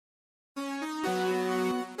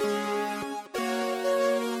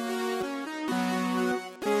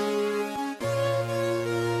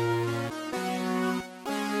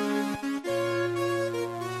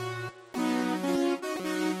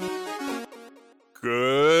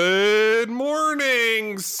Good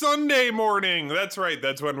morning, Sunday morning. That's right.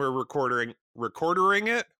 That's when we're recording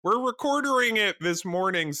it. We're recording it this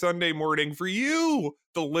morning, Sunday morning, for you,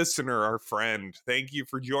 the listener, our friend. Thank you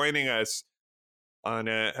for joining us on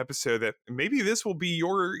an episode that maybe this will be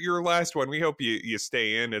your last one. We hope you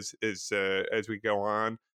stay in as we go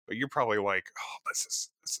on. But you're probably like, oh,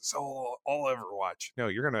 this is all I'll ever watch. No,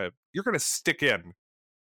 you're gonna stick in.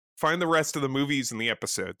 Find the rest of the movies and the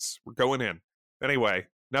episodes. We're going in. Anyway,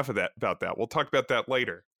 enough of that about that. We'll talk about that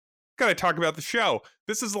later. Gotta talk about the show.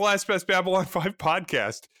 This is the Last Best Babylon 5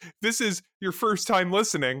 podcast. This is your first time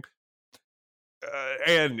listening.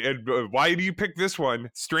 And why do you pick this one?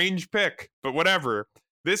 Strange pick, but whatever.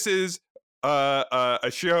 This is a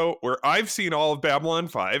show where I've seen all of Babylon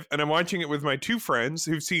 5, and I'm watching it with my two friends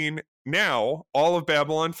who've seen now all of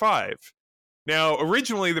Babylon 5. Now,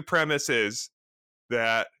 originally the premise is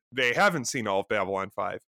that they haven't seen all of Babylon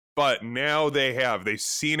 5. But now they have. They've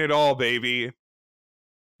seen it all, baby.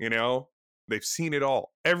 You know, they've seen it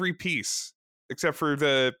all. Every piece, except for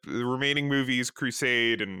the remaining movies,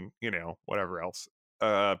 Crusade, and, whatever else.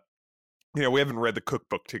 We haven't read the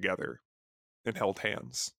cookbook together and held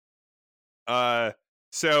hands.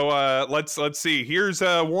 So let's see. Here's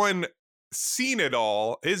one seen it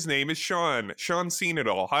all. His name is Sean. Sean seen it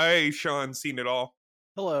all. Hi, Sean seen it all.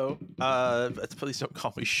 Hello. Please don't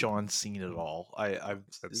call me Sean Seen It All.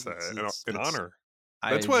 That's an honor.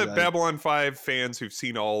 That's what Babylon 5 fans who've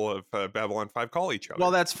seen all of Babylon 5 call each other.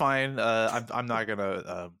 Well, that's fine. I'm not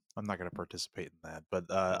gonna participate in that. But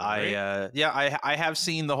right. I have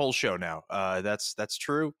seen the whole show now. That's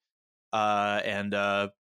true.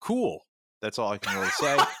 And cool. That's all I can really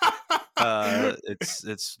say.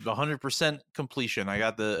 It's 100% completion. I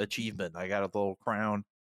got the achievement. I got a little crown.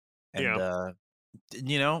 And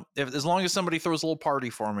as long as somebody throws a little party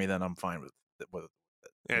for me, then I'm fine with it.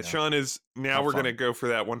 Yeah, Sean is now. We're gonna go for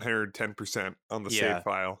that 110% on the save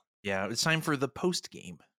file. Yeah, it's time for the post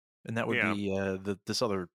game, and that would be this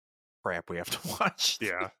other crap we have to watch.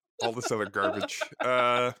 Yeah, all this other garbage.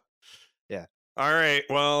 Yeah. All right.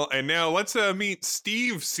 Well, and now let's meet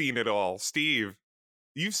Steve. Seen it all. Steve,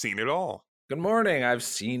 you've seen it all. Good morning. I've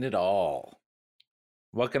seen it all.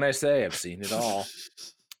 What can I say? I've seen it all.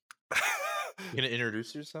 You gonna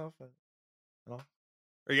introduce yourself at all?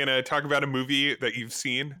 Are you gonna talk about a movie that you've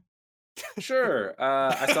seen? Sure.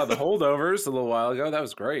 I saw The Holdovers a little while ago. That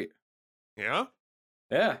was great. Yeah?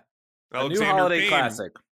 Yeah. A Alexander new holiday Payne.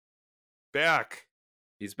 classic. Back.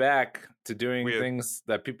 He's back to doing things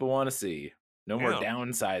that people want to see. No more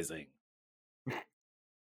downsizing.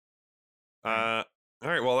 All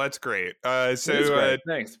right, well, that's great. Thanks.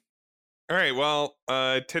 All right, well,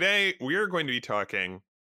 today we are going to be talking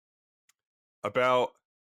about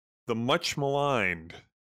the much maligned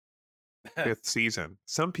 5th season.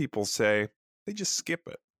 Some people say they just skip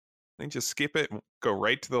it. They just skip it and go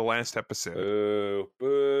right to the last episode.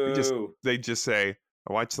 Boo. They just say,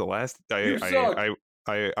 I watched the last I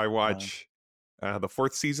watch the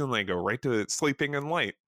 4th season, they go right to Sleeping in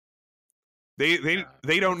Light. They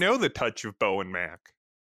don't know the touch of Bo and Mac.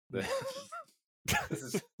 This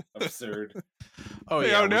is absurd. Oh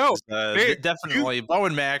yeah, no. Definitely, Bo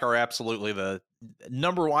and Mac are absolutely the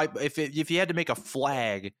number one. If you had to make a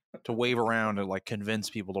flag to wave around and like convince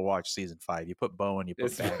people to watch season 5, you put Bo and you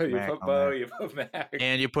put Mac. You put Bo, you put Mac,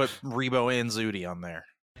 and you put Rebo and Zudi on there.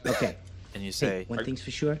 Okay. And you say, one thing's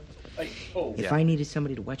for sure. If I needed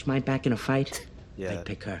somebody to watch my back in a fight, I'd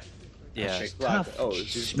pick her. Yeah, she's tough.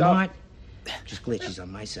 She's smart. Just glitches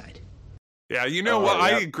on my side. Yeah, you know what?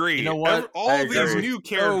 I agree. You know what? All these new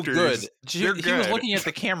characters. He was looking at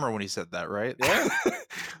the camera when he said that, right? Yeah.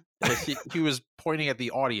 he was pointing at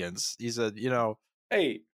the audience. He said,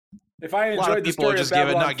 hey, if I enjoyed the story of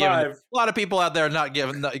Babylon 5, a lot of people out there not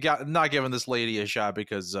giving this lady a shot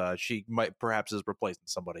because she might perhaps is replacing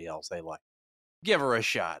somebody else they like. Give her a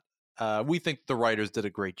shot. We think the writers did a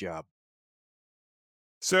great job.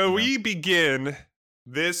 So we begin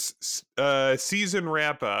this season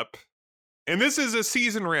wrap up. And this is a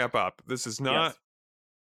season wrap-up. This is not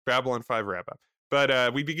Babylon 5 wrap-up.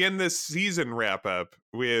 But we begin this season wrap-up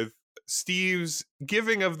with Steve's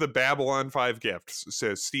giving of the Babylon 5 gifts.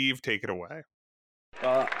 So, Steve, take it away.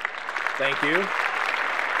 Thank you.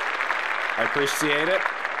 I appreciate it.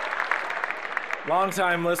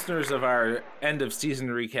 Longtime listeners of our end-of-season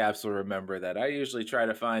recaps will remember that I usually try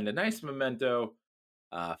to find a nice memento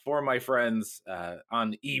for my friends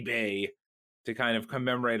on eBay to kind of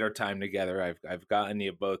commemorate our time together. I've gotten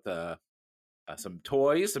you both some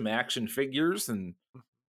toys, some action figures, and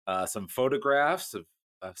some photographs of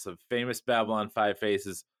some famous Babylon 5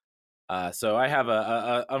 faces. So I have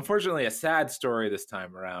unfortunately a sad story this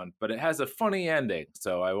time around, but it has a funny ending.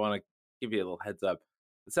 So I want to give you a little heads up.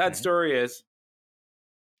 The sad story is,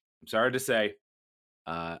 I'm sorry to say,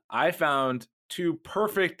 I found 2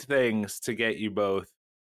 perfect things to get you both.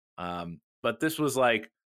 But this was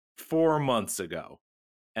like 4 months ago,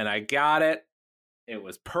 and I got it. It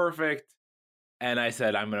was perfect. And I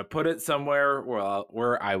said, I'm going to put it somewhere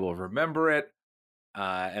where I will remember it,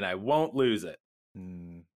 and I won't lose it.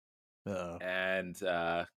 And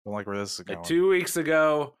I don't like where this is going. 2 weeks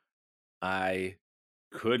ago, I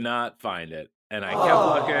could not find it, and I kept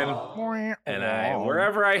looking, and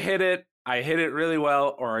wherever I hit it really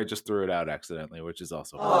well, or I just threw it out accidentally, which is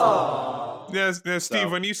also possible. Now,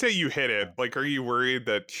 Steve, when you say you hit it, like, are you worried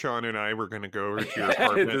that Sean and I were going to go over to your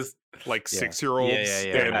apartment like 6-year-olds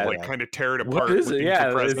and like kind of tear it apart? What is it?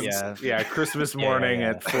 Yeah, Christmas morning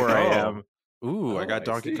at 4 a.m. Ooh, I got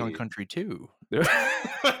Donkey Kong Country 2.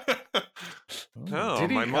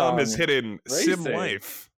 My mom has hidden Sim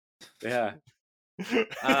Life. Yeah.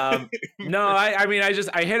 No, I mean, I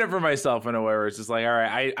hit it for myself in a way where it's just like, all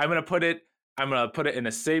right, I'm gonna put it in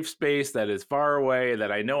a safe space that is far away,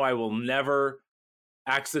 that I know I will never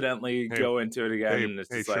accidentally go into it again.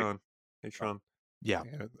 Hey, Sean. Yeah.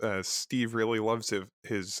 Steve really loves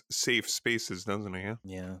his safe spaces, doesn't he?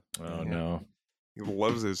 Yeah. Oh no. He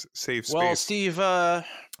loves his safe space. Well, Steve,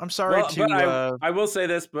 I'm sorry I will say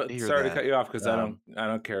this, but sorry to cut you off because I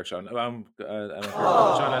don't care, Sean. I don't care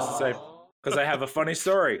what Sean has to say, because I have a funny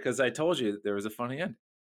story. Because I told you there was a funny end.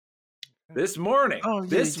 This morning,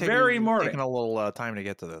 very morning, taking a little time to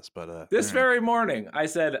get to this, but very morning, I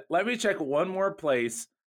said, let me check one more place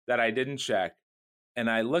that I didn't check, and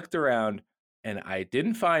I looked around and I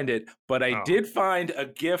didn't find it, but I did find a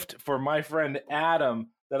gift for my friend Adam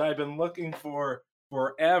that I've been looking for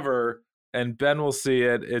forever, and Ben will see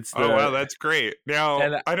it. Wow, that's great.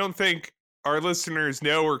 Now, I don't think our listeners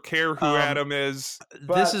know or care who Adam is.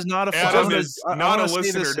 This is not a Adam is not a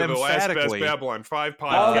listener to the Last Best Babylon 5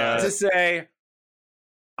 podcast. I'll have to say,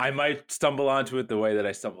 I might stumble onto it the way that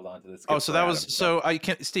I stumbled onto this. So that was so.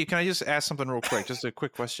 Steve, can I just ask something real quick? Just a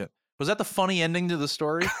quick question. Was that the funny ending to the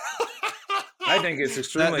story? I think it's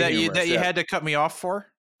extremely humorous, you had to cut me off for.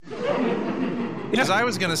 Because I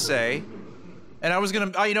was gonna say, and I was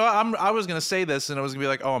gonna, I was gonna say this, and I was gonna be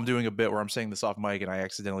like, I'm doing a bit where I'm saying this off mic, and I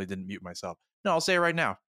accidentally didn't mute myself. No, I'll say it right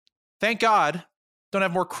now. Thank God, don't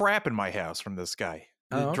have more crap in my house from this guy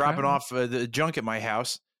dropping off the junk at my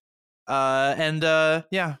house. And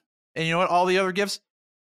you know what? All the other gifts,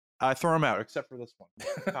 I throw them out except for this one.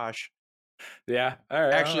 Gosh. Yeah. All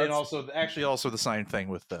right. Actually, also the signed thing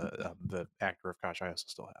with the actor of Kosh, I also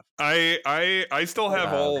still have. I still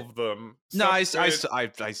have all of them. No, I still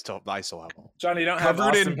have them. John, you don't have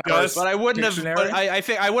covered in dust, but I wouldn't have. But I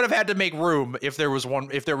think I would have had to make room if there was one.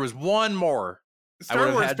 If there was one more.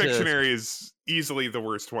 Star Wars Pictionary is easily the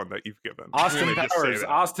worst one that you've given. Austin Powers.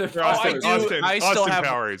 Austin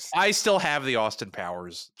Powers. I still have the Austin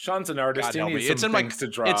Powers. Sean's an artist. He needs some things to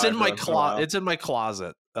draw. It's in my closet. It's in my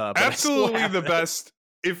closet. Absolutely the best.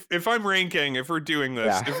 If I'm ranking, if we're doing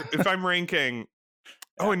this, if I'm ranking.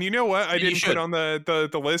 Oh, and you know what? I didn't put on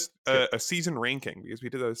the list a season ranking, because we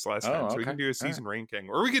did this last time. So we can do a season ranking,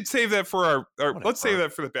 or we could save that for our let's save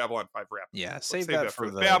that for the Babylon 5 wrap. Yeah, save that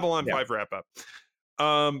for the Babylon 5 wrap up.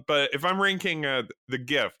 But if I'm ranking the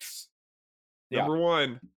gifts, number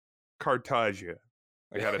 1, Cartagia.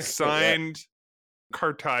 I got a signed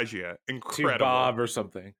Cartagia. Incredible. To Bob or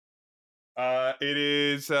something. It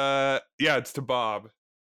is it's to Bob.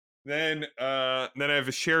 Then I have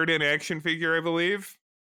a Sheridan action figure, I believe.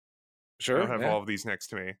 Sure. I have all of these next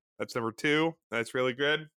to me. That's number 2. That's really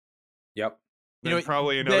good. Yep. Then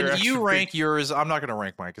probably another. Then you rank yours. I'm not going to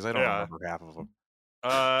rank mine because I don't remember half of them.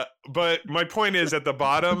 But my point is, at the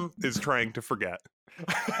bottom is Trying to Forget.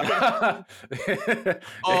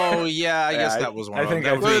 Oh yeah, I guess that was one. I think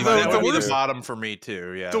that would be the bottom for me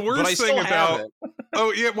too. Yeah, the worst thing about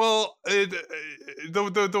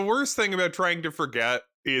the worst thing about Trying to Forget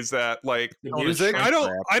is that, like, music. I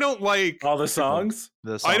don't like all the songs.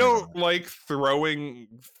 I don't like throwing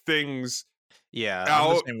things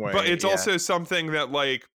out, but it's also something that,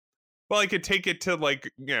 like, well, I could take it to, like,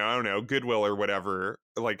 I don't know, Goodwill or whatever,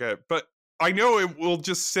 but I know it will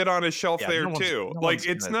just sit on a shelf there too. Like,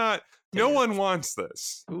 it's not. No one wants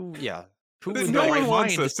this. Who no one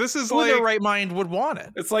wants this. This is like, who in their right mind would want it.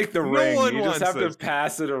 It's like the Ring. You just have to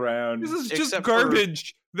pass it around. This is just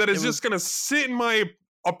garbage that is just gonna sit in my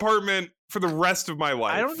apartment for the rest of my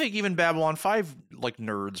life. I don't think even Babylon 5 like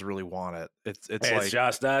nerds really want it. It's like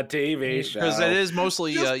just a TV show, because it is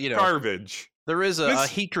mostly garbage. There is a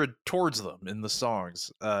hatred towards them in the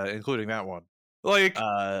songs, including that one. Like,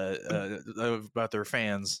 about their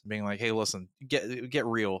fans being like, "Hey, listen, get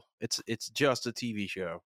real. It's just a TV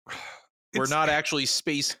show. We're not actually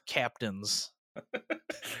space captains.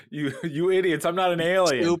 You idiots! I'm not an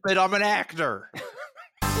alien. Stupid. I'm an actor.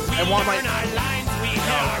 I want my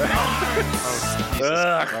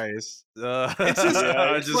Christ. It's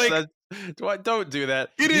just, don't do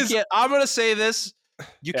that. It is. I'm gonna say this.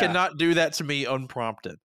 You cannot do that to me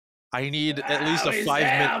unprompted. I need at least a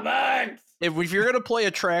 5-minute. If you're gonna play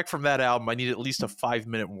a track from that album, I need at least a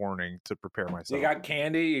 5-minute warning to prepare myself. You got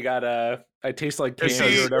candy. You got I taste like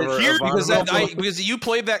candy or whatever. Here, because you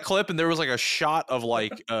played that clip and there was like a shot of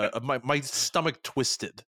like my stomach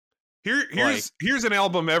twisted. Here's an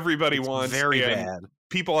album everybody wants. Very bad.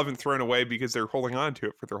 People haven't thrown away because they're holding on to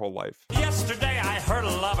it for their whole life. Yesterday I heard a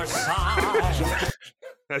lover sigh.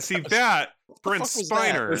 Now see that Brent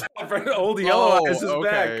Spiner, Old Yellow Eyes is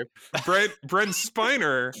back. Brent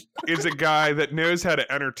Spiner is a guy that knows how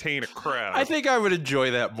to entertain a crowd. I think I would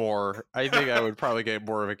enjoy that more. I think I would probably get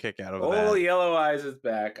more of a kick out of that. Old Yellow Eyes is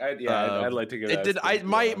back. I'd like to give that. It did.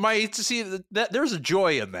 My to see that there's a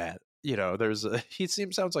joy in that. You know,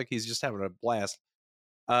 sounds like he's just having a blast.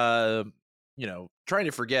 You know, trying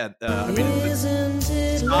to forget. I mean,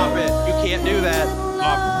 stop it! You can't do that.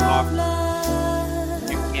 Off.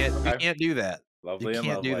 You can't do that. Lovely, you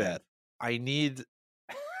can't do that. I need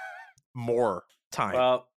more time.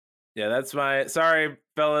 Well, yeah, that's my. Sorry,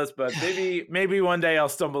 fellas, but maybe one day I'll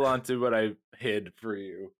stumble onto what I hid for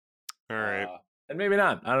you. All right, and maybe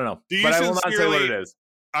not. I don't know. But I will not say what it is.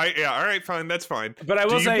 All right, fine, that's fine. But I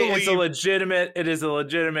will say it's a legitimate. It is a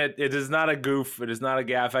legitimate. It is not a goof. It is not a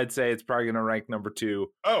gaff. I'd say it's probably going to rank number 2.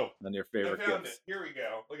 Oh, on your favorite gifts. It. Here we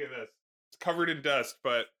go. Look at this. It's covered in dust,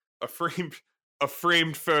 but a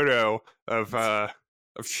framed photo of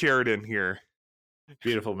Sheridan here.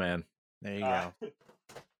 Beautiful man. There you go.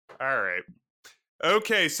 All right.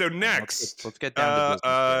 Okay, so next, let's get down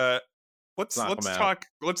to business.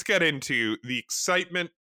 Let's get into the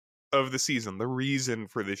excitement of the season, the reason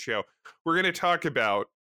for the show. We're going to talk about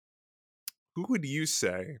who would you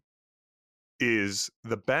say is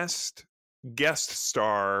the best guest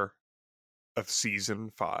star of season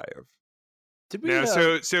 5.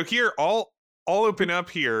 So here I'll open up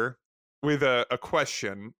here with a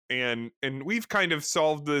question, and we've kind of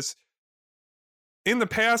solved this in the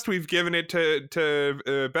past. We've given it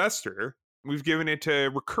to Bester. We've given it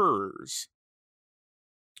to recurrers.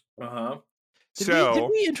 Did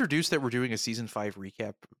we introduce that we're doing a season 5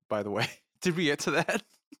 recap, by the way? Did we get to that?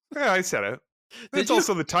 Yeah, I said it. That's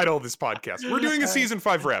also the title of this podcast. We're doing a season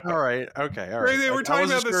 5 wrap. All right. Okay. All right. We're talking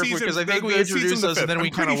about the season because I think we introduced us and then we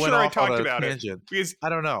kind of went off on a tangent. Because I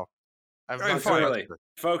don't know. Finally,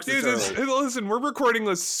 folks. Listen, we're recording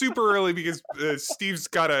this super early because Steve's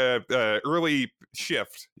got a early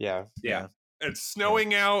shift. Yeah. It's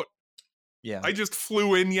snowing out. Yeah. I just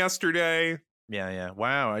flew in yesterday. Yeah.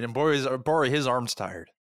 Wow. And his arm's tired.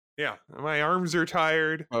 Yeah, my arms are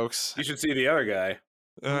tired, folks. You should see the other guy.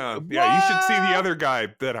 Yeah, you should see the other guy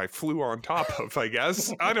that I flew on top of, I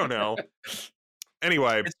guess. I don't know.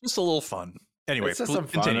 Anyway. It's just a little fun. Anyway, it's just some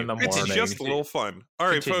fun in the morning. It's just a little fun. All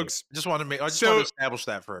right, folks. I just want to establish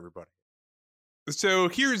that for everybody. So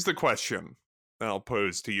here's the question I'll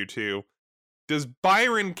pose to you two. Does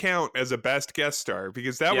Byron count as a best guest star?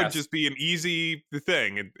 Because that would just be an easy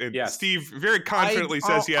thing. And Steve very confidently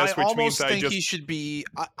says yes, which means I think he should be.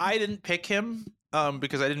 I didn't pick him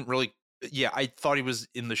because I didn't really. Yeah, I thought he was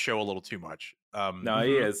in the show a little too much. No,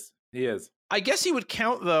 he is. He is. I guess he would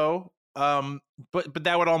count though. But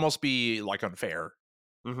that would almost be like unfair.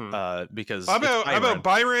 Because how about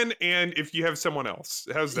Byron and if you have someone else?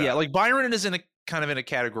 How's that? Yeah, like Byron is in a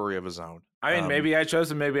category of his own. I mean, maybe I chose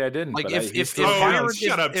him, maybe I didn't. Like if Byron,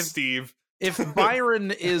 shut up, Steve. If Byron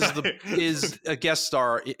is a guest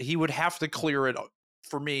star, he would have to clear it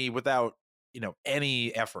for me without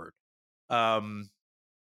any effort. Let's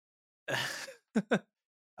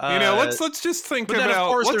just think about. Of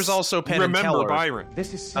course, there's also Penn and Teller. Byron.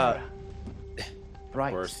 This is Sarah.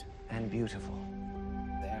 Bright and beautiful.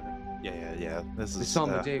 Yeah. This is the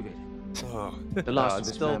Somber David. The last of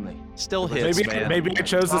his family. Still hits, man. Maybe I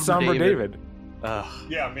chose the Somber David.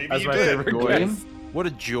 Yeah, maybe as you my did. favorite. What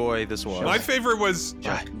a joy this was. My favorite was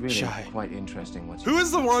quite interesting. Who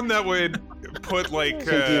is the one that would put like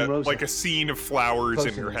a scene of flowers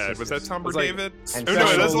in your head? Was that Somber David? That's Simon.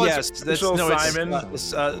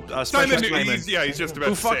 Simon. He's just about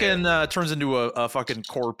who fucking turns into a fucking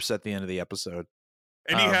corpse at the end of the episode.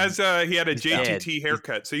 And he had a JTT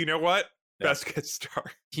haircut. So you know what? Best guest star.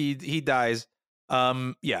 He dies.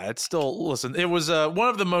 It's still, listen, it was one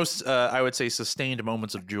of the most I would say sustained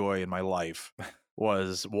moments of joy in my life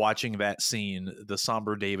was watching that scene, the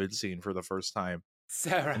somber David scene, for the first time.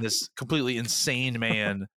 Sarah. And this completely insane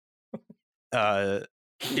man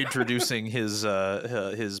introducing his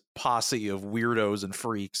posse of weirdos and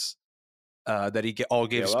freaks that he all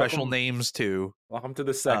gave special names to. Welcome to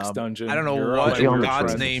the sex dungeon. I don't know what in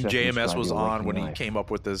God's name JMS was on when he came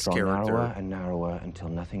up with this character. Narrower and narrower until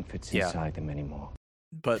nothing fits inside them anymore.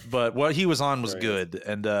 But what he was on was good,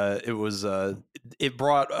 and it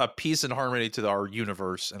brought a peace and harmony to our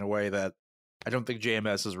universe in a way that I don't think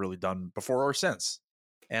JMS has really done before or since.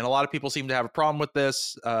 And a lot of people seem to have a problem with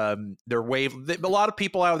this. A lot of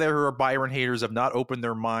people out there who are Byron haters have not opened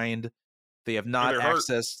their mind. They have not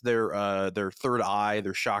accessed their third eye,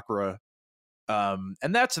 their chakra, and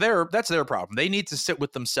that's their problem. They need to sit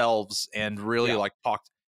with themselves and really talk.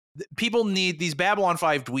 People need these Babylon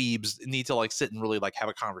 5 dweebs need to sit and really have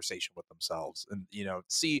a conversation with themselves and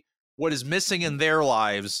see what is missing in their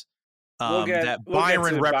lives that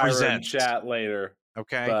Byron represents. Byron chat later.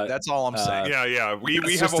 Okay, that's all I'm saying. Yeah.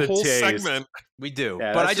 We have a whole segment. We do,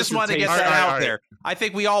 but I just want to get that out there. I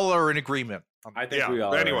think we all are in agreement. I think we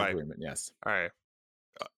all are in agreement. Yes. All right.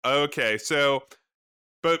 Okay. So,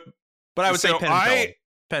 but I would say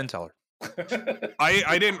Penn Teller.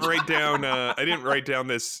 I didn't write down. I didn't write down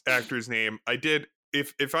this actor's name. I did.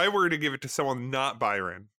 If I were to give it to someone not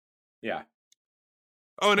Byron. Yeah.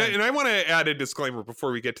 Oh, and I want to add a disclaimer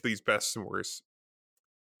before we get to these best and worst.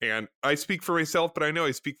 And I speak for myself, but I know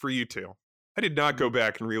I speak for you too. I did not go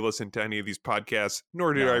back and re-listen to any of these podcasts,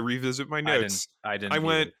 nor did I revisit my notes. I didn't. I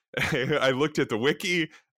went. I looked at the wiki.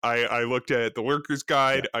 I looked at the Worker's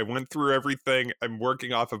Guide. I went through everything. I'm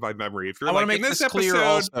working off of my memory. If you're I want to make this clear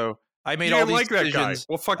also. I made all these decisions. That guy.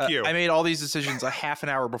 Well, fuck you. I made all these decisions a half an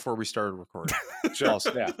hour before we started recording. Sure.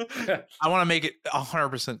 I want to make it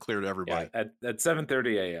 100% clear to everybody. Yeah, at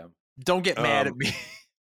 7:30 a.m. Don't get mad at me.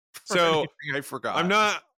 So I forgot. I'm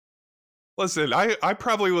not. Listen, I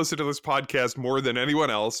probably listen to this podcast more than anyone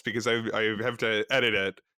else because I have to edit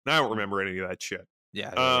it, and I don't remember any of that shit.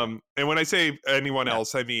 Yeah. And when I say anyone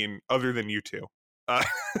else, I mean other than you two.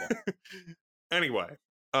 Anyway,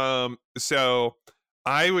 so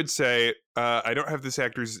I would say I don't have this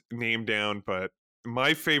actor's name down, but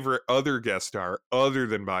my favorite other guest star, other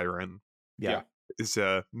than Byron, is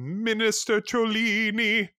Minister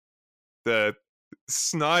Cholini, the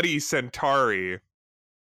snotty Centauri.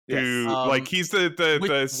 Who he's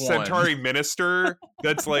the Centauri minister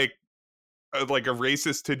that's like a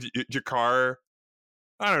racist to Jakar.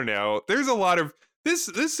 I don't know. There's a lot of this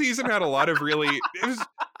season had a lot of really. It was,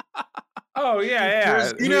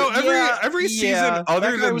 every season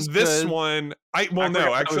other than this one.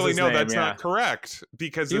 That's not correct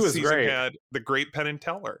because this season had the great Penn and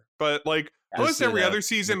Teller, but almost every other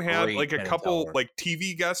season had a couple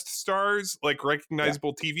TV guest stars,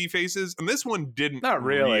 recognizable TV faces, and this one didn't. Not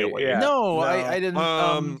really. Yeah. No, I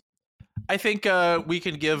didn't. I think we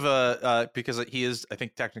can give because he is, I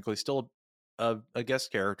think, technically still a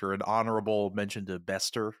guest character, an honorable mention to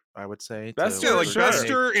Bester. I would say Bester,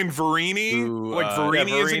 Bester and Verini.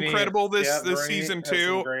 Verini is incredible this season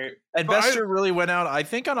too. And Bester really went out, I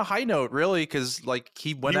think, on a high note, really, because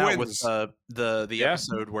he went out with the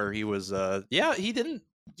episode where he was. He didn't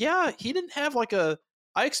have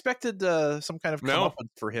I expected some kind of comeuppance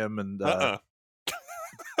for him, and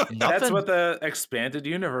that's what the expanded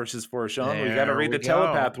universe is for, Sean. We got to read the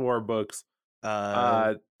Telepath War books.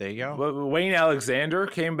 There you go. Wayne Alexander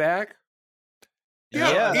came back.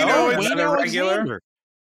 Yeah, Wayne Alexander.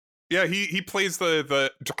 Yeah, he plays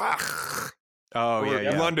the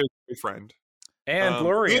Londo's boyfriend. And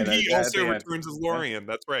Lorian. And he also returns as Lorian.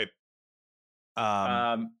 That's right.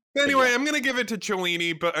 Anyway, I'm gonna give it to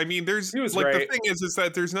Cholini, but I mean, there's the thing is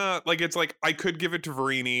that there's not it's I could give it to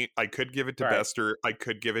Verini, I could give it to Bester, I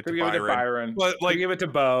could give it to Byron, but could give it to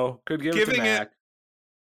Bo, could give it to Mac.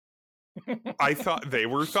 I thought they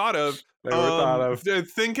were thought of.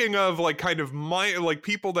 Thinking of kind of my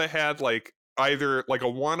people that had either a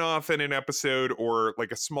one-off in an episode or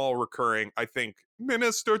a small recurring. I think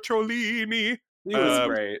Minister Cholini. He was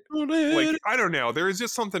great. I don't know. There is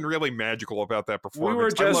just something really magical about that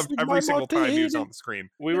performance. I loved every single time he was on the screen.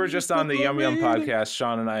 We were just on the Yum Yum podcast,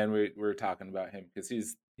 Sean and I, and we were talking about him because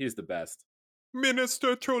he's the best.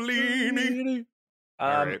 Minister Cholini.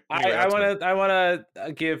 I want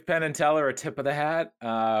to give Penn and Teller a tip of the hat.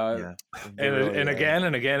 And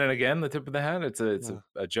again, the tip of the hat. It's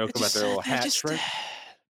a joke about their little hat trick.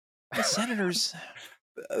 The Senators.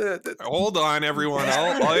 Hold on, everyone.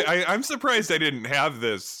 I'm surprised I didn't have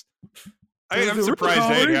this. I'm surprised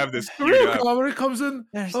I didn't have this. Real comedy comes in.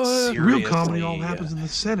 Real comedy all happens in the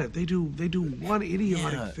Senate. They do one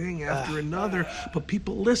idiotic thing after another, but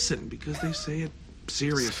people listen because they say it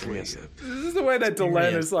Seriously. This is the way that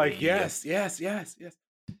Delenn is like, yes. Seriously.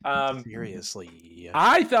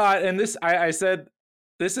 I thought, and I said,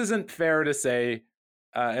 this isn't fair to say,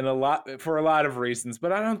 for a lot of reasons,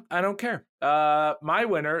 but I don't care. My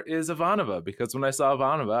winner is Ivanova, because when I saw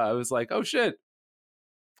Ivanova, I was like, oh shit.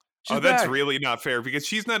 That's really not fair, because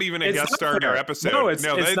she's not even a guest star in our episode. No, it's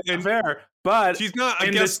not fair. But she's not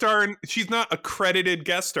a guest star. She's not a credited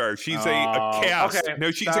guest star. She's a cast. Okay.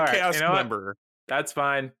 No, she's a cast member. That's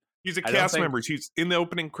fine. She's a cast member. She's in the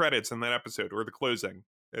opening credits in that episode, or the closing.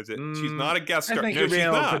 Is it? She's not a guest star. I think you're being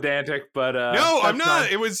a little pedantic, but no, I'm not.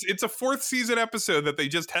 Fine. It's a 4th season episode that they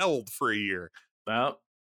just held for a year. Well,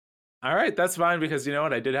 all right, that's fine, because you know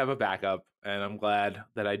what? I did have a backup, and I'm glad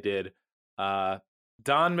that I did.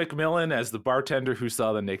 Don McMillan as the bartender who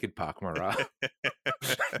saw the naked Pakmara.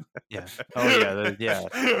 Yeah. Oh yeah.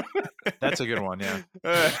 That's a good one. Yeah.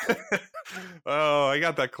 Oh, I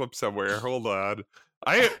got that clip somewhere. Hold on.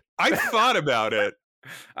 I thought about it.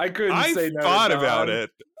 I couldn't say no. I thought about it.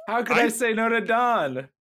 How could I say no to Don?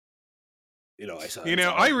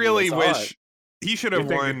 I really wish he should have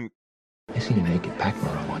won. I seen a naked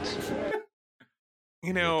Pakmara once.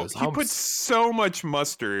 He put so much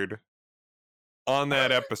mustard on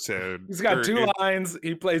that episode. He's got 2 lines.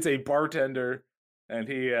 He plays a bartender, and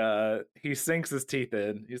he sinks his teeth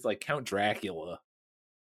in. He's like Count Dracula.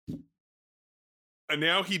 And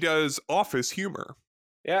now he does office humor.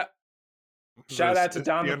 Yeah. Shout out to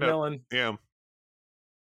Don McMillan. Yeah.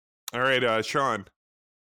 All right, Sean.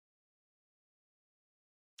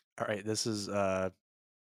 All right, this is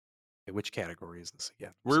which category is this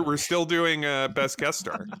again? We're still doing best guest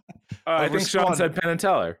star. I think Sean said Penn and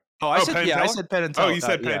Teller. I said Penn and Teller. Oh, you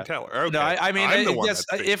said Penn and Teller. Okay. No, I mean, yes.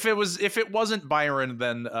 If it wasn't Byron,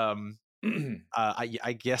 then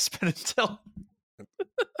I guess Penn and Teller.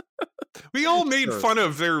 We all made fun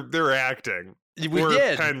of their acting. We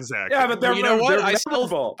did. Penn's acting. Yeah, but you know what? I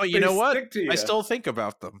still think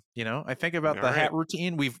about them. I think about the hat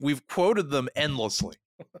routine. We've quoted them endlessly.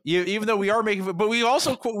 Even though we are making, but we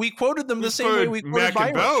also we quoted them the same way we quoted Mac Byron.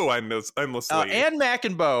 and Bo endlessly, and Mac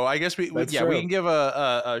and Bo. I guess we true. We can give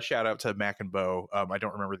a shout out to Mac and Bo. I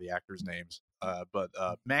don't remember the actors' names, but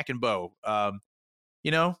Mac and Bo.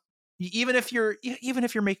 Even if you're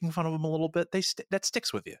making fun of them a little bit, that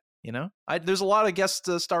sticks with you. There's a lot of guest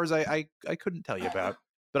stars I couldn't tell you about,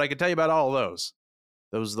 but I can tell you about all of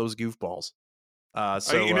those goofballs.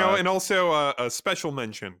 And also a special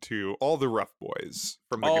mention to all the rough boys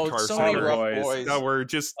from the Guitar Center that were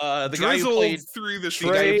just the guy who played through the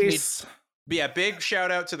Trace. Big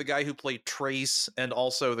shout out to the guy who played Trace, and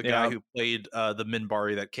also the guy who played the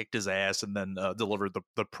Minbari that kicked his ass and then delivered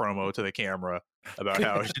the promo to the camera about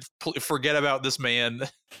how forget about this man.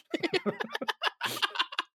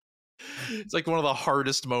 It's like one of the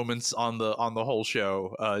hardest moments on the whole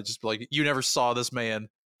show. Just like, you never saw this man.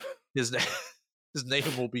 His name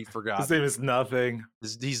will be forgotten. His name is nothing.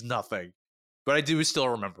 He's nothing. But I do still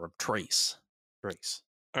remember him. Trace.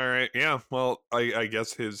 All right. Yeah. Well, I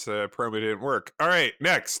guess his promo didn't work. All right.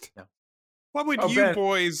 Next. Yeah. What would you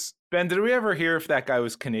boys... Ben, did we ever hear if that guy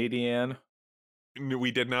was Canadian?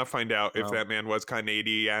 We did not find out if that man was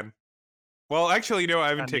Canadian. Well, actually, I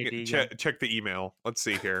haven't checked the email. Let's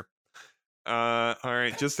see here. All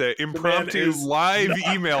right. Just an impromptu live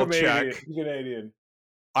email check. Canadian.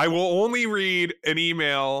 I will only read an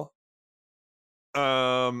email.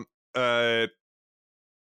 All right.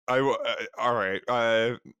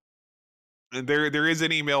 There is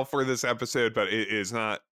an email for this episode, but it is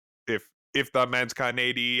not if the man's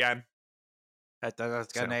Canadian.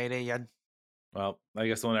 That's Canadian. Well, I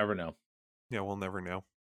guess we'll never know. Yeah, we'll never know.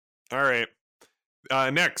 All right.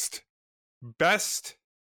 Next, best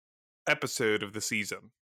episode of the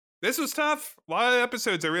season. This was tough. A lot of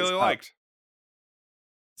episodes I really liked.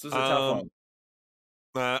 This was a tough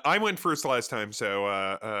one. I went first last time, so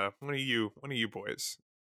one of you boys,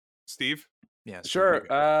 Steve. Yeah, sure.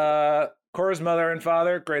 Cora's Mother and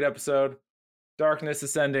Father, great episode. Darkness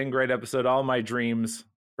Ascending, great episode. All My Dreams,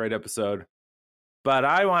 great episode. But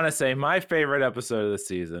I want to say my favorite episode of the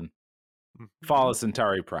season, Fall of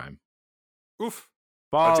Centauri Prime. Oof.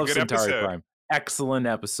 Fall of Centauri Prime. Excellent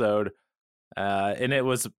episode. And it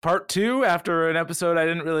was part 2 after an episode I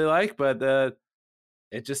didn't really like, but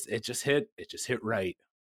it just hit right.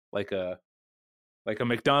 Like a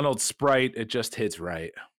McDonald's Sprite, it just hits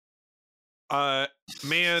right.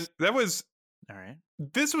 Man, that was all right.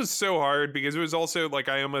 This was so hard because it was also like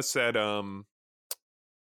I almost said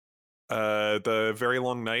The Very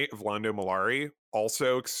Long Night of Londo Mollari,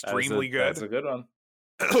 also extremely good. That's a good one.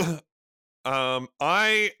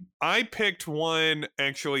 I picked one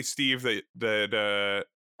actually, Steve, that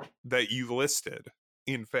you listed.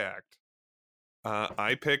 in fact,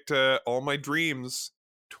 I picked All My Dreams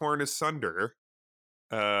Torn Asunder.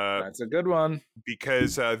 That's a good one.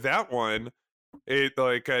 Because that one, it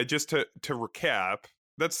like just to recap,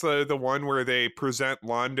 that's the one where they present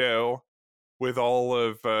Londo with all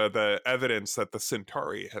of the evidence that the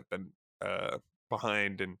Centauri have been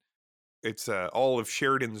behind, and it's all of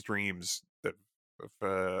Sheridan's dreams of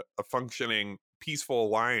a functioning, peaceful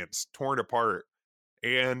alliance torn apart,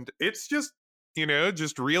 and it's just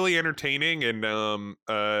just really entertaining, and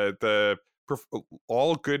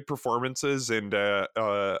all good performances, and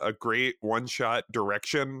a great one-shot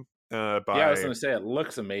direction by I was gonna say it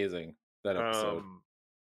looks amazing, that episode.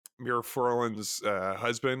 Mira Furlan's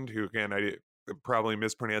husband, who again I probably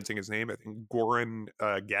mispronouncing his name, I think Goran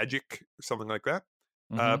Gajic, something like that.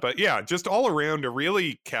 But yeah, just all around a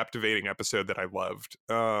really captivating episode that I loved.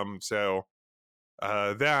 So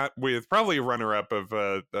that with probably a runner-up of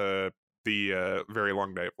the Very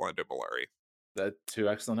Long Night of Londo Mollari. That 2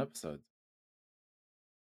 excellent episodes.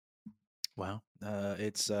 Wow,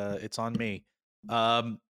 it's on me.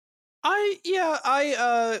 I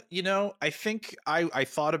think I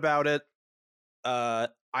thought about it.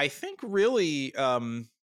 I think really,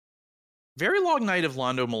 Very Long Night of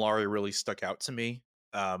Londo Mollari really stuck out to me.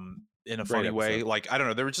 In a funny way. Like, I don't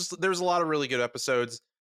know, there was a lot of really good episodes.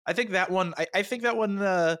 I think that one, I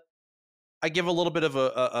give a little bit of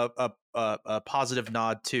a positive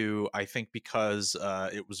nod to, I think, because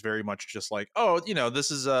it was very much just like,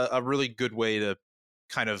 this is a really good way to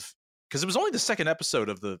kind of, because it was only the second episode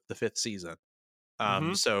of the 5th season.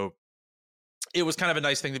 So it was kind of a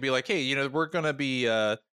nice thing to be like, hey, we're going to be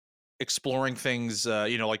exploring things,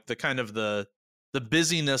 like the kind of the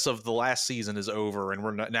busyness of the last season is over, and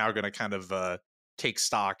we're now going to kind of take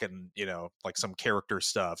stock and, like some character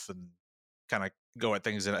stuff and kind of go at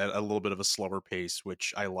things at a little bit of a slower pace,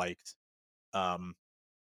 which I liked.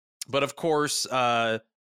 But of course, I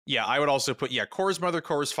would also put, Korra's mother,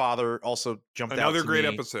 Korra's father also jumped out to me. Another great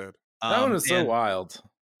episode. That one was so wild.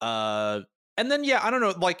 And then, I don't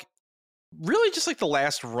know, like, really just like the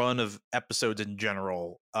last run of episodes in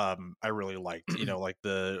general, I really liked, like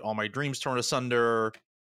the All My Dreams Torn Asunder,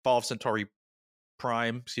 Fall of Centauri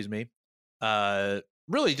Prime, excuse me.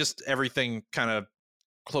 Really just everything kind of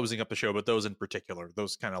closing up the show, but those in particular,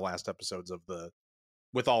 those kind of last episodes of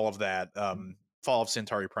with all of that, Fall of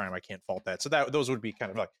Centauri Prime, I can't fault that. So those would be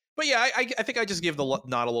kind of like, but yeah, I think I just give the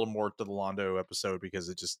nod a little more to the Londo episode, because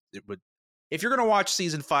it would, if you're going to watch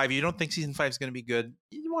season 5, you don't think season 5 is going to be good,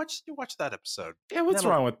 you watch that episode. Yeah, what's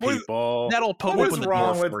wrong with people? That'll open the door for you. What's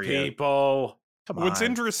wrong with people? Come on. What's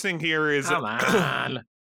interesting here is Come on.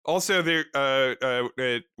 also there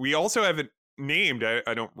we also haven't named,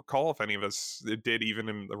 I don't recall if any of us did, even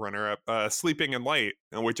in the runner-up, Sleeping in Light,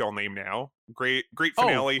 which I'll name now. Great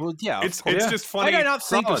finale. Well, yeah, it's just funny. I did not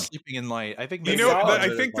think of Sleeping in Light. I think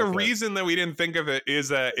I think the reason that we didn't think of it is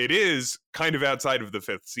that it is kind of outside of the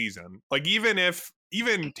 5th season. Like, even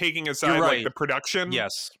taking aside like the production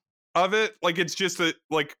of it, like, it's just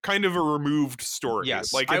kind of a removed story.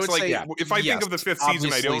 Yes, like, it's like, if I think of the 5th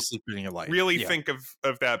season, I don't really think of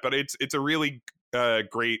that, but it's a really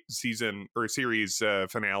great season or series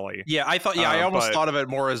finale. Yeah, I thought. I almost thought of it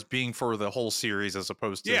more as being for the whole series as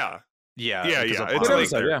opposed to. Yeah. It's like,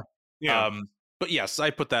 but yes, I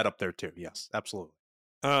put that up there too. Yes, absolutely.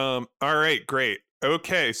 All right, great.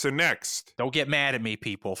 Okay, so next, don't get mad at me,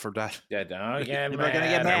 people, for that. Yeah, don't get mad. We're gonna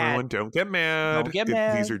get mad. Everyone, don't get mad. Don't get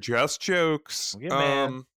mad. These are just jokes. Don't get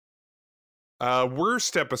mad.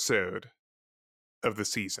 Worst episode of the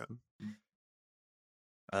season.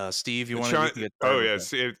 Steve, you want to? Oh yes,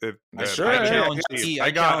 sure.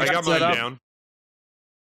 I got mine down.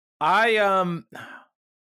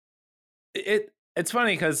 It's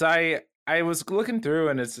funny because I was looking through,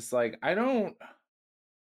 and it's just like I don't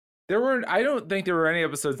think there were any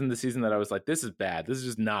episodes in the season that I was like, this is bad, this is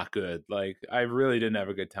just not good. Like, I really didn't have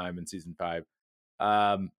a good time in season 5.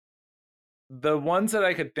 The ones that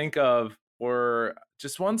I could think of were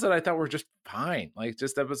just ones that I thought were just fine, like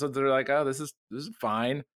just episodes that are like, oh, this is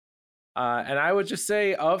fine. And I would just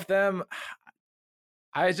say, of them,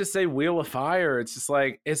 I just say Wheel of Fire. It's just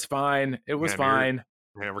like, it's fine. It was fine.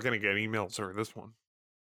 Man, we're gonna get emails over this one.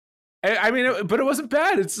 I mean, but it wasn't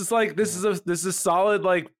bad. It's just like, this is a solid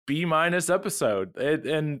like B- episode.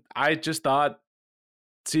 And I just thought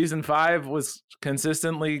season 5 was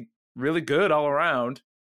consistently really good all around.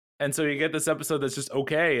 And so you get this episode that's just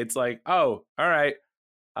okay. It's like, oh, all right.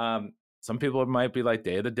 Some people might be like,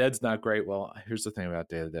 Day of the Dead's not great. Well, here's the thing about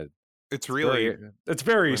Day of the Dead. It's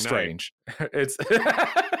very strange. It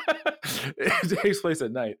takes place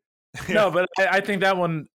at night. No, but I think that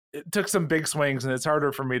one, it took some big swings, and it's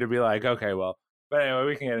harder for me to be like, okay, well, But anyway,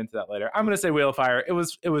 we can get into that later. I'm gonna say Wheel of Fire. It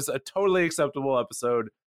was a totally acceptable episode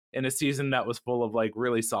in a season that was full of like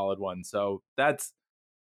really solid ones. So that's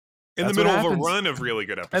in the middle of a run of really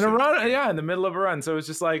good episodes. And a run, yeah, in the middle of a run. So it's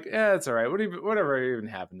just like, yeah, it's all right. Whatever even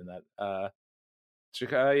happened in that.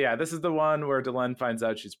 Yeah, this is the one where Delenn finds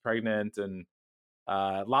out she's pregnant, and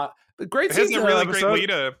great scene. It has a really great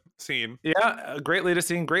Lita scene. Yeah, a great Lita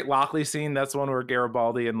scene, great Lockley scene. That's the one where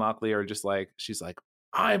Garibaldi and Lockley are just like, she's like,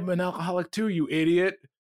 I'm an alcoholic too, you idiot.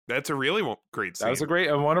 That's a really great scene. That was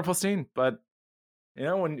a wonderful scene. But you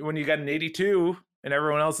know, when you got an 82 and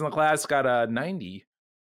everyone else in the class got a 90,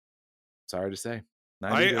 it's hard to say.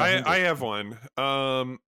 I have one.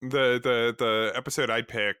 The episode I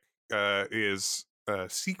pick is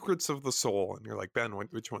Secrets of the Soul, and you're like, Ben,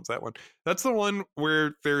 which one's that one? That's the one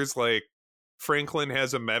where there's like Franklin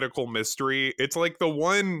has a medical mystery. It's like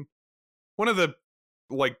one of the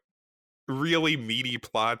like really meaty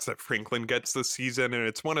plots that Franklin gets this season, and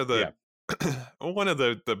it's one of the one of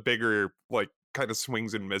the bigger like kind of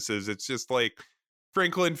swings and misses. It's just like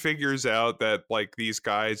Franklin figures out that like these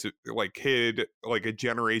guys like hid like a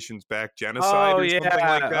generations back genocide or something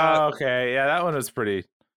like that. Oh, okay, yeah, that one was pretty.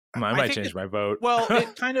 I might change my vote. Well,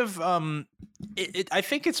 it kind of I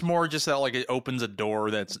think it's more just that like it opens a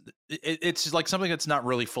door that's it's like something that's not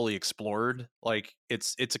really fully explored. Like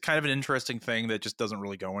it's a kind of an interesting thing that just doesn't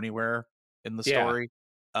really go anywhere in the story.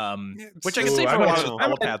 Which I can say for a lot of the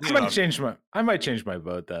telepath I might change my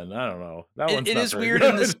vote then. I don't know. It is weird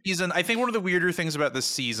in this season. I think one of the weirder things about this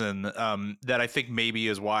season that I think maybe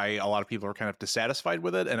is why a lot of people are kind of dissatisfied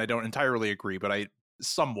with it, and I don't entirely agree, but I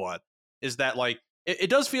somewhat, is that like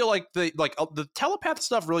it does feel like the telepath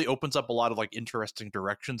stuff really opens up a lot of like interesting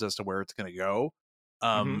directions as to where it's going to go.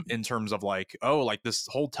 In terms of like, oh, like this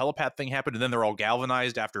whole telepath thing happened, and then they're all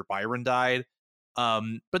galvanized after Byron died.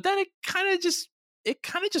 But then it kind of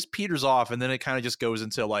just peters off, and then it kind of just goes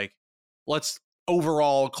into like, let's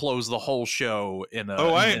overall close the whole show in a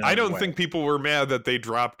I don't think people were mad that they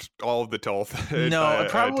dropped all of the telepath. No,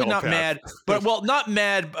 probably not mad, but not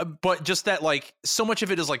mad, but just that like so much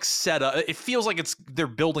of it is like set up. It feels like they're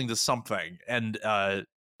building to something, and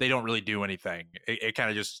they don't really do anything. It kind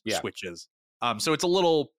of just switches. So it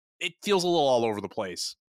feels a little all over the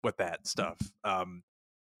place with that stuff.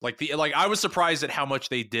 I was surprised at how much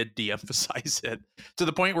they did de-emphasize it, to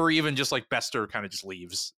the point where even just like Bester kind of just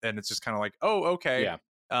leaves, and it's just kind of like, oh, okay. Yeah.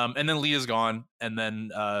 And then Leah's gone, and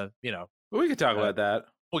then we could talk about that.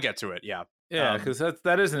 We'll get to it. Yeah. Yeah, because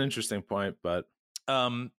that is an interesting point, but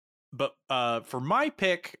for my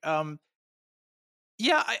pick, I'm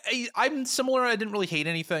similar. I didn't really hate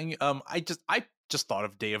anything. I just thought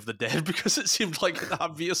of Day of the Dead because it seemed like an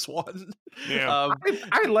obvious one. Yeah,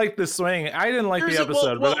 I like the swing. I didn't like the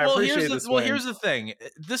episode, but I appreciate the swing. Well, here's the thing.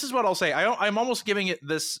 This is what I'll say. I'm almost giving it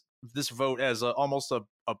this vote as almost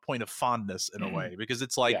a point of fondness in a way, because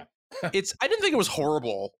it's like I didn't think it was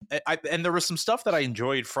horrible. And there was some stuff that I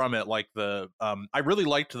enjoyed from it, like I really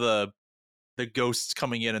liked the ghosts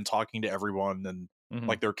coming in and talking to everyone, and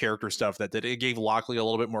like their character stuff that it gave Lockley a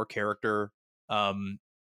little bit more character.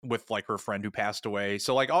 With like her friend who passed away.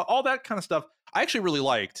 So like all that kind of stuff I actually really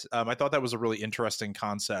liked. I thought that was a really interesting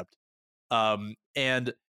concept.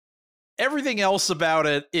 And everything else about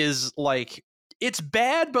it is like, it's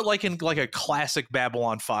bad, but like in like a classic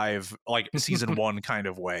Babylon 5, like season 1 kind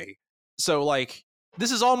of way. So like,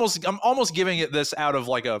 I'm almost giving it this out of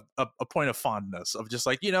like a point of fondness of just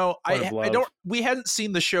like, we hadn't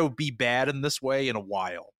seen the show be bad in this way in a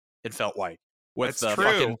while. It felt like. With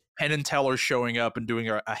fucking Penn and Teller showing up and doing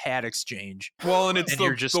a hat exchange. Well, and it's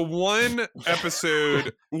the one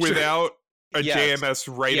episode without a JMS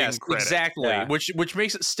writing credit. Exactly. Yeah. Which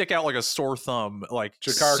makes it stick out like a sore thumb. Like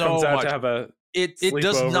Jakar comes out to have a it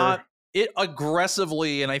does not, it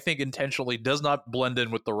aggressively and I think intentionally does not blend in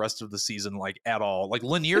with the rest of the season like at all. Like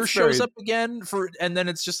Lanier shows up again and then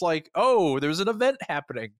it's just like, oh, there's an event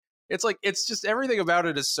happening. It's like, it's just everything about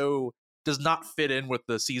it is does not fit in with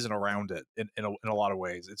the season around it in a lot of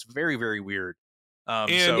ways. It's very, very weird.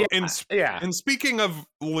 And speaking of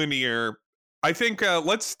Lanier, I think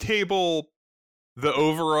let's table the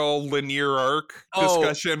overall Lanier arc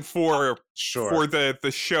discussion for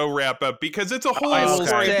the show wrap up, because it's a whole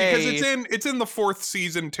story, because it's in the 4th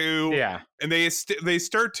season too. Yeah, and they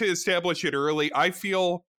start to establish it early. I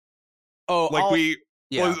feel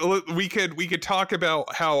we could talk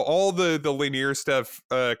about how all the linear stuff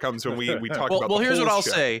comes when we talk about. Well, the here's whole what I'll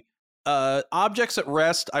show. say. Objects at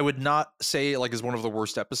Rest, I would not say like is one of the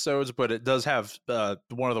worst episodes, but it does have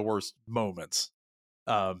one of the worst moments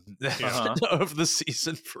of the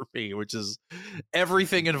season for me, which is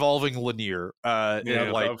everything involving Lanier.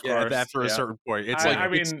 After a certain point,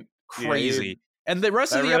 it's crazy. And the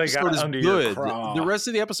rest of the really episode got is under your good. craw. The rest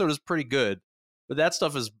of the episode is pretty good, but that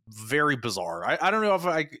stuff is very bizarre. I don't know if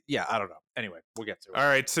I don't know. Anyway, we'll get to it. All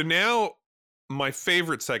right, so now my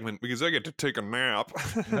favorite segment, because I get to take a nap.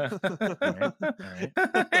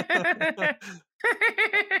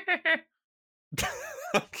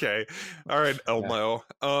 Okay. All right, Elmo.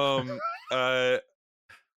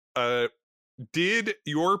 Did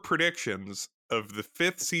your predictions of the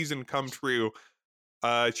 5th season come true?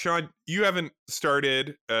 Sean, you haven't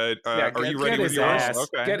started. Are you ready with yours?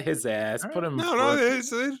 Okay. Get his ass. Put him.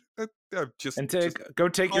 No, just and go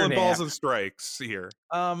take your nap. Balls and strikes here.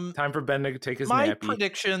 Time for Ben to take his my nappy.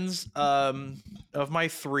 predictions of my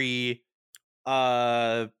 3.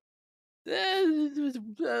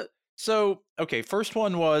 So okay, first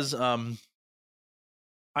one was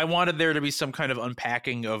I wanted there to be some kind of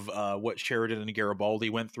unpacking of what Sheridan and Garibaldi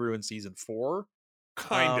went through in season 4.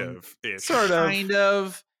 Kind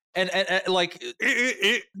of. And like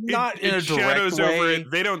it not in a direct shadows way. over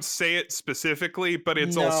it. They don't say it specifically, but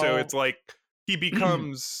it's also it's like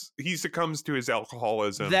he succumbs to his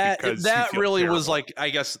alcoholism. That really terrible. was like, I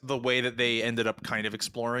guess, the way that they ended up kind of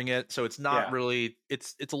exploring it. So it's not really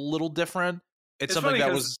it's a little different. It's something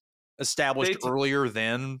that was established earlier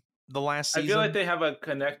than the last season. I feel like they have a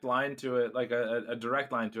connect line to it, like a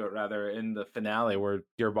direct line to it, rather, in the finale where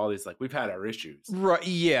Garibaldi's like, "We've had our issues." Right?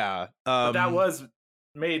 Yeah. But that was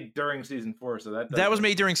made during season 4, so that was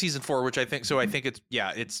made during season 4, which I think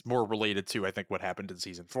it's more related to I think what happened in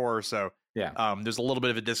season 4. So there's a little bit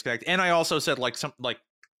of a disconnect. And I also said like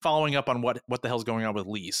following up on what the hell's going on with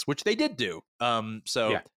Lise, which they did do.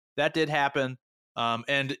 That did happen.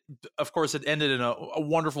 And of course it ended in a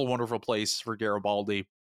wonderful, wonderful place for Garibaldi,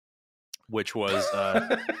 which was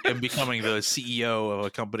him becoming the CEO of a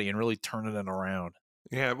company and really turning it around.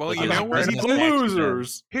 Yeah, well, Like you know what? The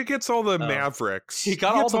losers. He gets all the Mavericks. He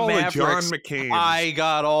got all the Mavericks. John McCain. I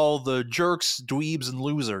got all the jerks, dweebs, and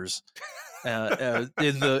losers. But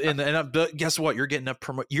guess what? You're getting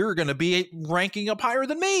You're going to be ranking up higher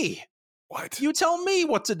than me. What? You tell me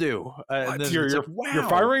what to do. You're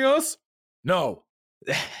firing us? No.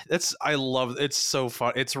 I love it. It's so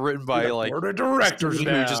fun. It's written by like board of directors who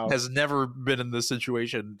now. just has never been in this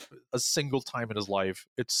situation a single time in his life.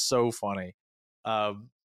 It's so funny.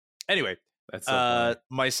 Anyway, that's so funny.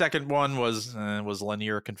 My second one was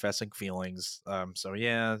Lanier confessing feelings. So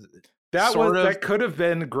yeah, that could have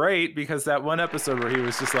been great because that one episode where he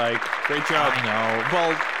was just like, "Great job." I know.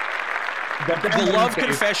 Well, the love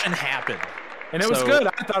confession happened, and it was good.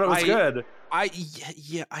 I thought it was good.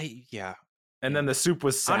 Yeah. And then the soup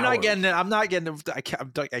was sour. I'm not getting it. I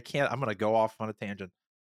can't. I'm gonna go off on a tangent.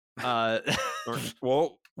 Well,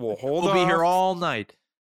 hold on. We'll be here all night.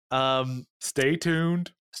 Stay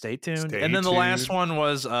tuned. And then the last one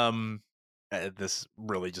was this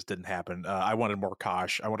really just didn't happen. I wanted more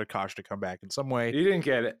Kosh. I wanted Kosh to come back in some way. You didn't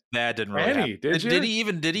get it. That didn't really happen. Did you? Did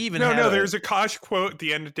he even No, there's a Kosh quote at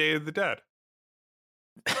the end of Day of the Dead.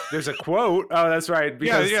 There's a quote. Oh, that's right.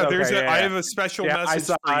 Because, I have a special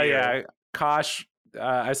message for you. Kosh.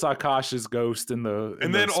 I saw Kosh's ghost in the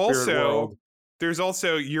and then spirit world. There's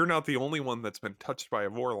also you're not the only one that's been touched by a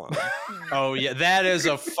Vorlon. Oh yeah, that is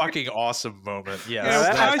a fucking awesome moment.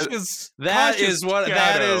 Yes. That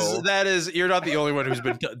is you're not the only one who's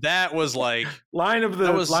been that was like line of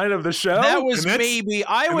the show. That was maybe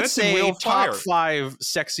I would say top 5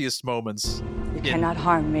 sexiest moments. You cannot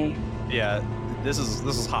harm me. Yeah, this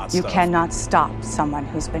is hot You stuff. cannot stop someone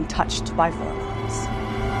who's been touched by Vorlons.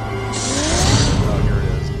 Oh, here it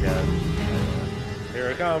is. Yeah. Here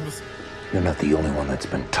it comes. You're not the only one that's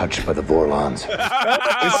been touched by the Vorlons.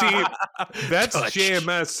 See, that's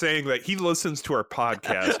JMS saying that he listens to our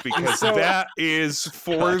podcast because that is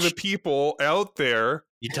for the people out there.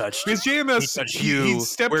 He touched. Because JMS, he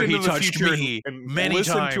stepped into the future and many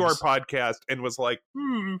listened times to our podcast and was like,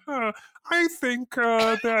 I think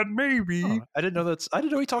that maybe. I didn't know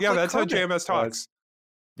he talked. Yeah, like that's Kermit. how JMS talks.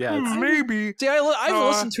 Yeah, maybe. See, I've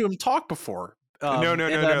listened to him talk before. No.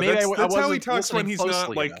 That's how he talks when he's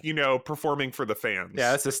not performing for the fans. Yeah,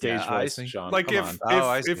 that's a stage voice, Sean. Like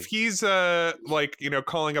if he's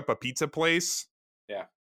calling up a pizza place. Yeah.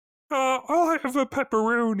 I'll have a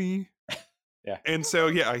pepperoni. Yeah. And so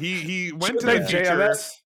he went to the future,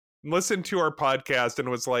 listened to our podcast, and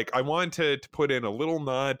was like, I wanted to put in a little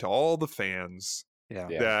nod to all the fans. Yeah.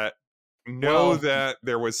 That know that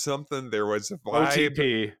there was a vibe,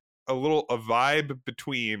 OTP. a vibe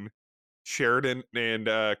between Sheridan and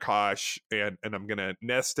Kosh, and I'm gonna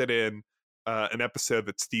nest it in an episode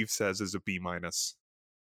that Steve says is a B-.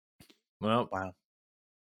 Well, wow,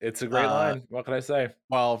 it's a great line. What can I say?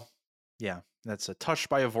 Well, yeah, that's a touched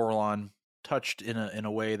by a Vorlon. touched in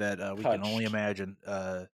a way that we can only imagine.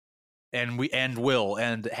 And will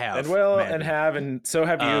have and so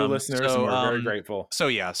have you, listeners. And we're very grateful. So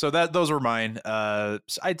yeah, so those were mine.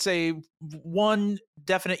 I'd say one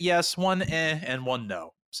definite yes, one and one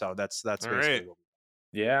no. So that's basically right.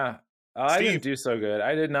 Yeah, I didn't do so good.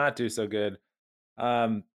 I did not do so good.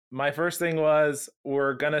 My first thing was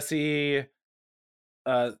we're gonna see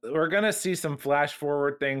some flash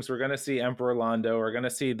forward things. We're gonna see Emperor Londo. We're gonna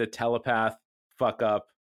see the telepath fuck up,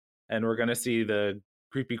 and we're gonna see the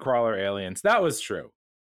creepy crawler aliens. That was true.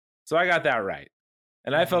 So I got that right.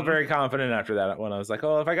 And I felt very confident after that when I was like,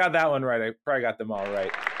 oh, if I got that one right, I probably got them all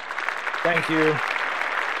right. Thank you.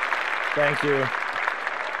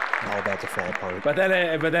 All about to fall apart. But then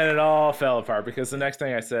it all fell apart because the next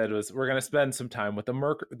thing I said was we're going to spend some time with the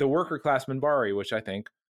worker class Minbari, which I think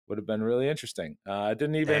would have been really interesting.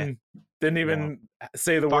 Didn't even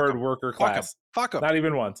say the word worker class. Fuck 'em. Not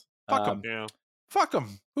even once. Fuck them. Yeah. Fuck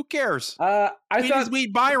them. Who cares? I thought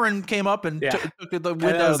Byron came up and took the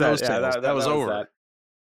wind out of those tails. That was over.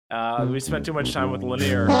 We spent too much time with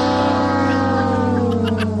Lanier.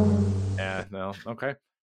 Yeah, no. Okay.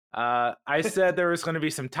 I said there was going to be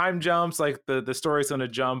some time jumps, like the story's going to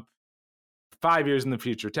jump 5 years in the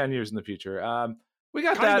future, 10 years in the future. We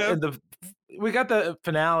got we got the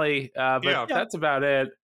finale, but that's about it.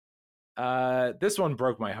 This one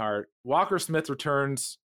broke my heart. Walker Smith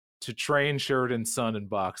returns to train Sheridan's son in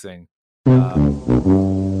boxing. We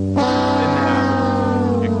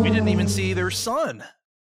didn't even see their son.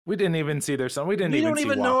 We didn't even see their son. We don't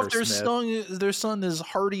even know if their son is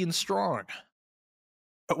hardy and strong.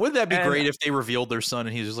 But wouldn't that be great if they revealed their son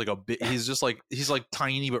and he's just like he's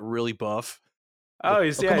tiny but really buff? Oh,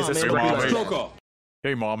 he's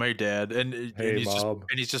hey mom, hey dad, and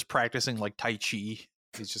he's just practicing like Tai Chi.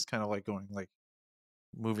 He's just kind of like going like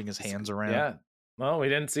moving his hands around. Yeah. Well, we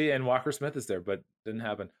didn't see, and Walker Smith is there, but didn't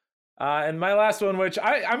happen. And my last one, which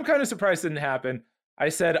I'm kind of surprised didn't happen. I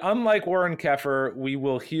said, unlike Warren Keffer, we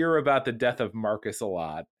will hear about the death of Marcus a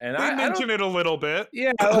lot. And I mentioned it a little bit.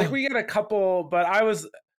 Yeah, like we get a couple, but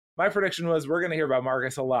my prediction was we're going to hear about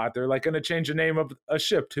Marcus a lot. They're like going to change the name of a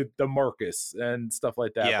ship to the Marcus and stuff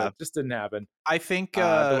like that. Yeah. But it just didn't happen. I think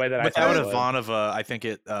the way that without Ivanova, I think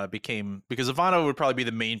it became, because Ivanova would probably be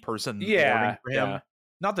the main person for him. Yeah.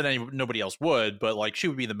 Not that nobody else would, but like she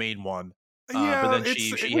would be the main one. Yeah, but then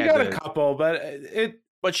she we had got a couple,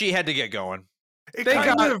 but she had to get going. It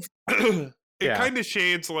kind of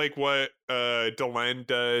shades like what Delenn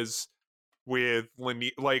does with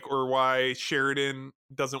Lanier, or why Sheridan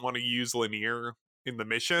doesn't want to use Lanier in the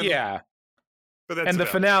mission. Yeah, but the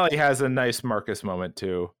finale has a nice Marcus moment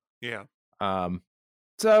too. Yeah.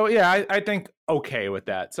 So yeah, I think okay with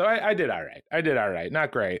that. So I did all right.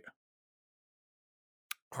 Not great.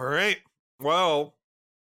 All right. Well,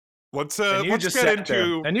 let's get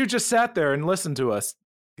into. And you just sat there and listened to us.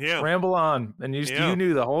 Yeah. Ramble on, and you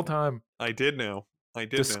knew the whole time. I did know.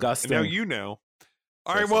 Disgusting. And now you know.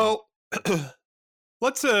 All right. Well,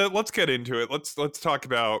 let's get into it. Let's talk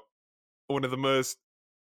about one of the most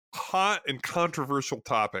hot and controversial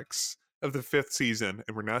topics of the 5th season,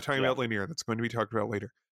 and we're not talking about Lanier. That's going to be talked about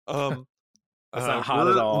later. It's not hot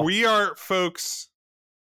at all. We are, folks.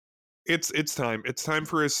 It's time. It's time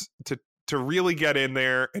for us to really get in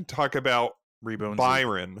there and talk about Rebones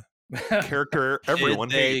Byron, character everyone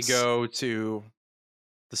hates. Did they go to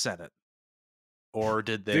the Senate, or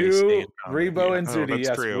did they do Rebo and Zudi?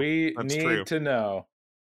 Yes, true. We that's need true. to know.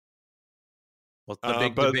 But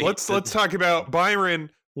let's talk about Byron,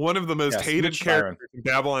 one of the most hated characters in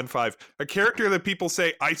Babylon 5. A character that people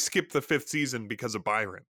say, I skipped the 5th season because of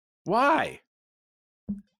Byron. Why?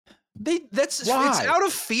 It's out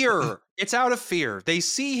of fear. It's out of fear. They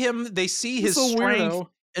see him, they see his strength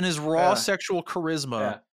and his raw sexual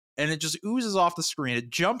charisma, and it just oozes off the screen. It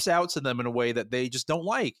jumps out to them in a way that they just don't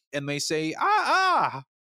like, and they say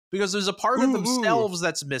because there's a part of themselves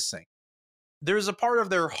that's missing. There's a part of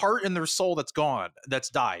their heart and their soul that's gone, that's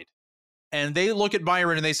died. And they look at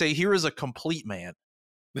Byron and they say, here is a complete man.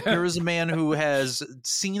 Here is a man who has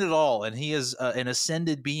seen it all, and he is an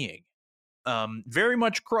ascended being. Very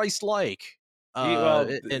much Christ-like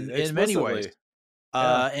in many ways.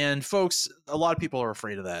 And folks, a lot of people are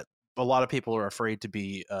afraid of that. A lot of people are afraid to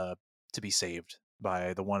be saved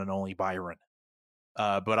by the one and only Byron.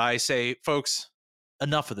 But I say, folks,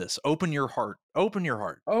 enough of this. Open your heart. Open your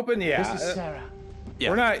heart. This is Sarah.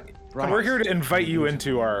 Yeah. We're here to invite you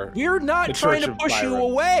into our. We're not trying to push you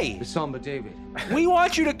away. The Samba David. We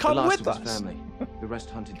want you to come with us. Family. The rest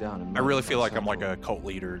hunted down. I really feel like I'm like a cult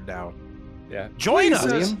leader now. Yeah. Join us.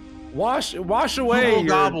 William, Wash away.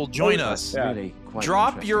 Gobble, join us. Yeah. Really quite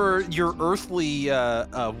Drop interesting. your earthly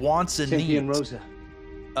wants and Cynthia and needs Rosa.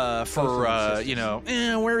 for where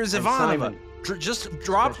is And Ivanova? Simon. Just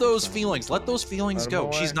drop those feelings. Let those feelings go.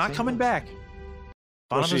 Ivanova, She's not coming back.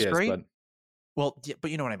 Well, she Ivanova's is, great. but Well, yeah,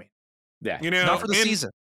 but you know what I mean. yeah. You know, Not for the and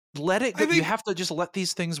season. Let it go. I think- You have to just let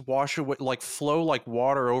these things wash away, like flow like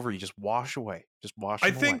water over you. Just wash away. Just wash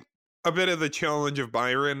I them think away. a bit of the challenge of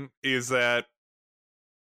Byron is that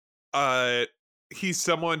he's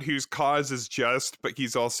someone whose cause is just, but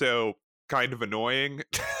he's also kind of annoying.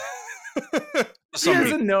 He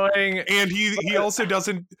is annoying. And he also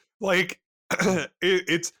doesn't like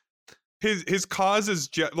it's his cause is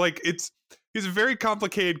just like he's a very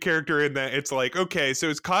complicated character in that it's like, okay, so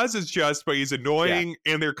his cause is just, but he's annoying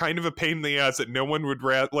and they're kind of a pain in the ass that no one would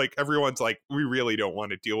like everyone's like, we really don't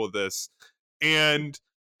want to deal with this. And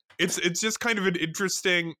it's just kind of an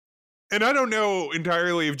interesting, and I don't know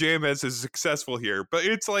entirely if JMS is successful here, but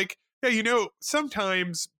it's like, yeah,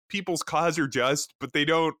 sometimes people's cause are just, but they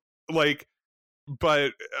don't like,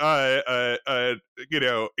 but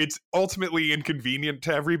it's ultimately inconvenient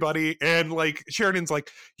to everybody. And like Sheridan's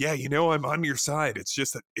like, yeah, I'm on your side. It's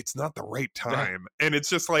just that it's not the right time. And it's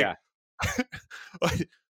just like, like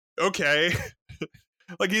okay.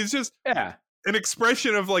 Like he's just an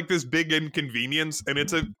expression of like this big inconvenience, and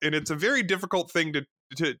it's a very difficult thing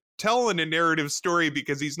to tell in a narrative story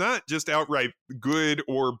because he's not just outright good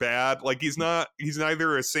or bad. Like he's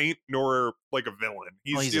neither a saint nor like a villain.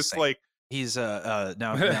 He's just like he's now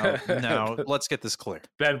let's get this clear.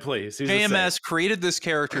 Ben, please. JMS created this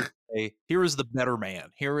character to say, here is the better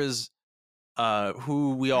man. Here is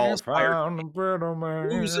who we all aspire to.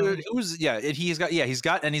 He's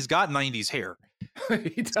got 90s hair.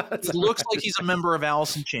 He does. He looks like he's a member of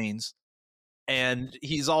Alice in Chains, and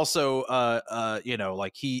he's also he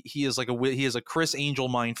is like he is a Chris Angel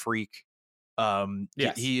mind freak.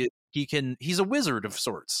 Yes. He's a wizard of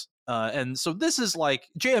sorts. And so this is like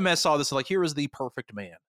JMS saw this like, here is the perfect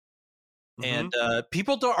man. And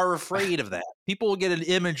people are afraid of that. People get an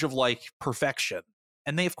image of like perfection,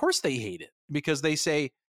 and of course they hate it because they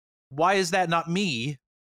say, why is that not me?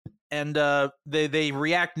 And they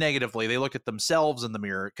react negatively. They look at themselves in the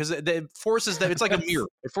mirror because it forces them. It's like a mirror.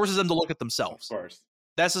 It forces them to look at themselves. Of course.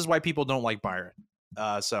 This is why people don't like Byron.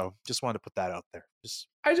 So just wanted to put that out there.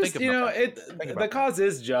 The cause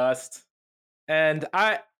is just, and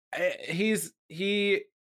he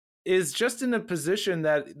is just in a position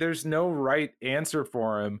that there's no right answer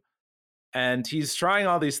for him, and he's trying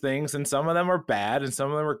all these things, and some of them are bad and some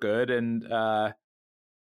of them are good, and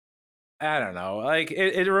I don't know. Like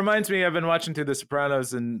it reminds me, I've been watching through The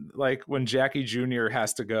Sopranos, and like when Jackie Jr.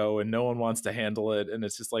 has to go and no one wants to handle it, and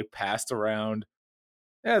it's just like passed around.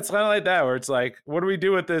 Yeah, it's kind of like that, where it's like, what do we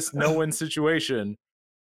do with this no-win situation?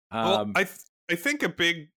 Well, I think a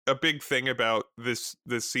big thing about this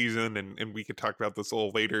season, and we could talk about this a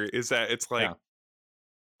little later, is that it's like,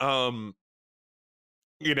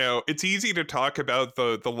 it's easy to talk about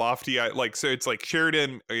the lofty, like, so it's like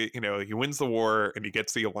Sheridan, he wins the war and he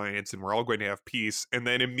gets the alliance and we're all going to have peace. And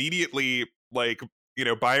then immediately, like,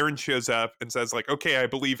 Byron shows up and says like, okay, I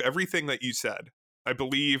believe everything that you said. I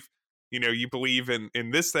believe, you believe in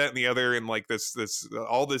this, that, and the other, and like this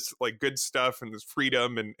all this like good stuff and this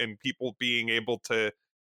freedom and people being able to,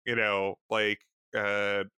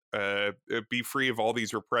 be free of all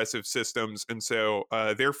these repressive systems. And so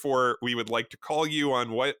therefore we would like to call you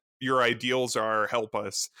on what your ideals are. Help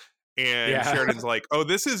us. And Sheridan's like, oh,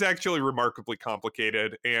 this is actually remarkably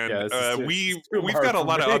complicated, and we've got a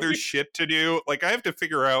lot of other shit to do. Like I have to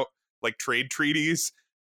figure out like trade treaties,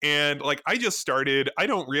 and like I just started, I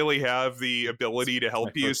don't really have the ability to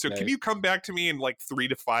help you, so can you come back to me in like 3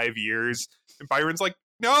 to 5 years? And Byron's like,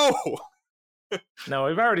 no. No,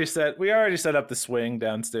 we already set up the swing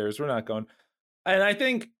downstairs. We're not going. And I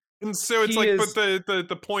think, and so it's like, but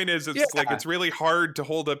the point is, it's like, it's really hard to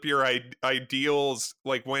hold up your ideals,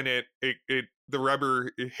 like when the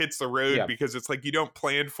rubber hits the road, because it's like, you don't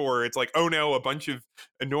plan for, it's like, oh no, a bunch of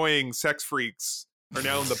annoying sex freaks are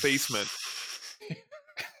now in the basement.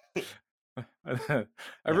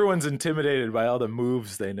 Everyone's intimidated by all the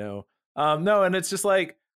moves they know. No, and it's just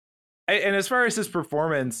like, and as far as his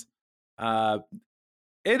performance,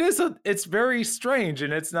 it's very strange,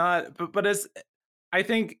 and it's not, but I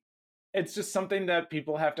think it's just something that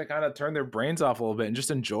people have to kind of turn their brains off a little bit and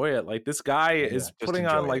just enjoy it. Like this guy is putting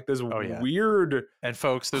on like this weird, and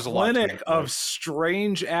folks, there's a clinic of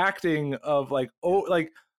strange acting, of like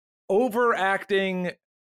overacting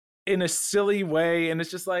in a silly way, and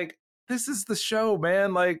it's just like, this is the show,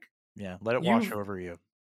 man. Like, let it wash over you.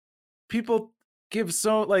 People give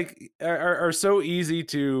so like are so easy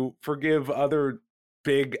to forgive other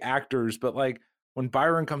big actors, but like when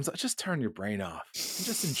Byron comes up, just turn your brain off and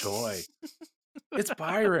just enjoy. It's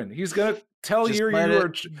Byron. He's gonna tell Just you let you it, are.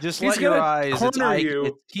 just He's let your gonna eyes. It's corner eye.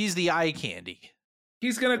 you. He's the eye candy.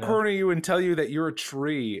 He's gonna Yeah. corner you and tell you that you're a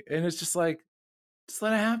tree, and it's just like, just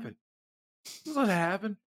let it happen. Just let it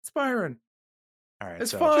happen. It's Byron. All right,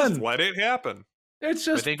 It's so fun. Just let it happen. It's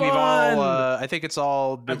just I think fun. we've all. I think it's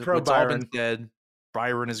all. I'm pro It's all been Byron. said.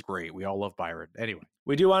 Byron is great. We all love Byron. Anyway,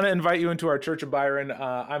 We do want to invite you into our Church of Byron.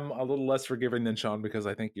 I'm a little less forgiving than Sean because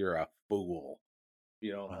I think you're a fool.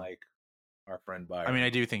 You don't like our friend Byron. I mean, I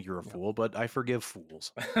do think you're a fool, but I forgive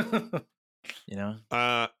fools. You know.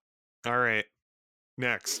 All right.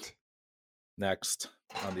 Next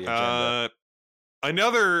on the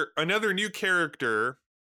agenda. Another new character.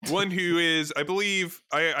 One who is, I believe,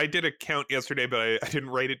 I did a count yesterday, but I didn't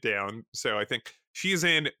write it down. So I think she's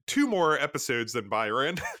in 2 more episodes than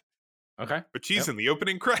Byron. Okay. But she's in the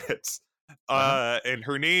opening credits. And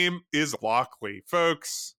her name is Lockley,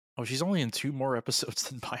 folks. Oh, she's only in 2 more episodes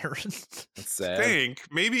than Byron. That's sad. I think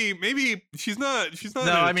maybe she's not. No,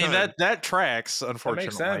 I mean that tracks.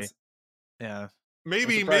 Unfortunately, that makes sense. Yeah.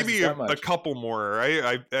 Maybe a couple more.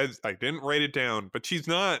 I didn't write it down, but she's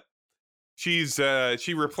not. She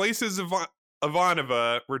replaces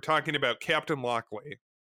Ivanova. We're talking about Captain Lockley.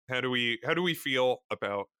 How do we feel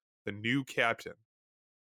about the new captain?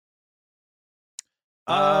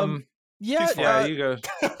 Yeah, you go.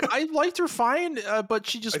 I liked her fine, but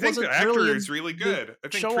she just wasn't the actor really is really good. I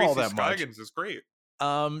think show Tracy all that much. Scoggins is great.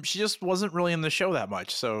 She just wasn't really in the show that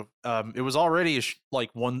much. So it was already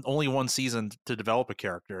only one season to develop a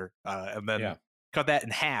character, and then cut that in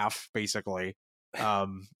half, basically.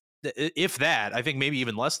 If that, I think maybe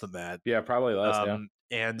even less than that. Yeah, probably less.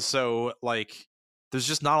 And so there's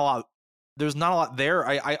just not a lot. There's not a lot there.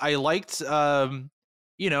 I liked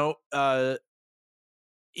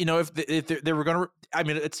if they were gonna, I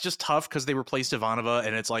mean, it's just tough because they replaced Ivanova,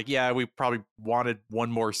 and it's like, yeah, we probably wanted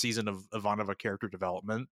one more season of Ivanova character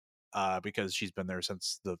development, because she's been there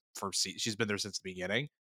since the first season. She's been there since the beginning.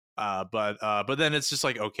 But then it's just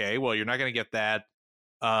like, okay, well, you're not gonna get that.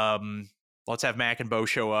 Let's have Mac and Bo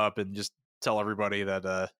show up and just tell everybody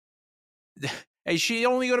that, hey, she's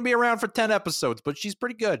only gonna be around for 10 episodes, but she's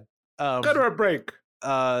pretty good. Cut her a break.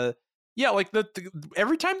 Yeah, like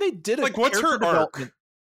every time they did it, like, what's her arc?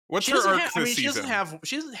 What's her arc this season? She doesn't have one.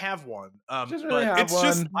 She doesn't really have one.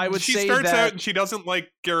 Just, I would she say starts that, out and she doesn't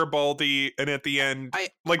like Garibaldi, and at the end,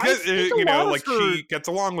 she gets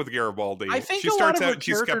along with Garibaldi. I think she a starts lot of out her and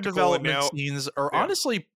she's character skeptical, development and now scenes are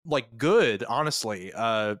honestly good. Honestly,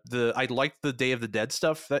 I liked the Day of the Dead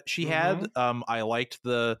stuff that she had. I liked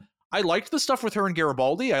the stuff with her and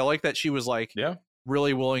Garibaldi. I like that she was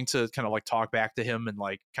really willing to kind of talk back to him and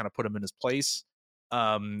kind of put him in his place.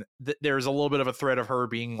 There's a little bit of a thread of her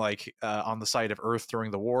being on the side of Earth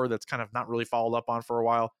during the war that's kind of not really followed up on for a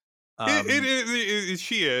while.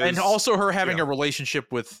 She is, and also her having a relationship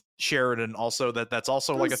with Sheridan. Also, that's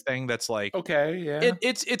also a thing that's okay, yeah.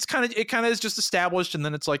 It kind of is just established, and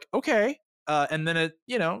then it's okay, and then it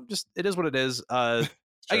it is what it is.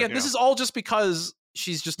 Again, this is all just because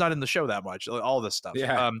she's just not in the show that much. All this stuff.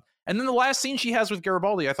 Yeah. And then the last scene she has with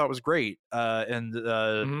Garibaldi, I thought was great.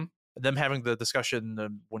 And them having the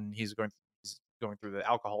discussion when he's going through the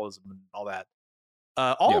alcoholism and all that.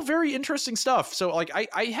 All very interesting stuff. So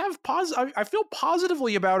I feel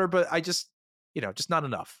positively about her, but I just just not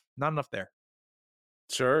enough there.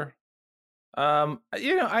 Sure. I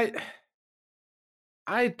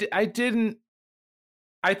didn't.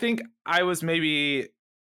 I think I was maybe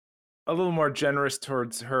a little more generous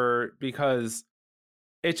towards her because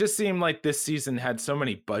it just seemed like this season had so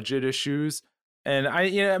many budget issues. And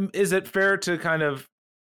is it fair to kind of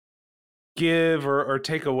give or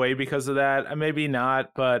take away because of that? Maybe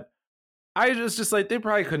not, but I was just they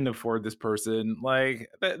probably couldn't afford this person.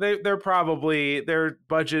 They're probably, their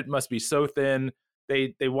budget must be so thin.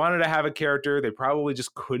 They wanted to have a character. They probably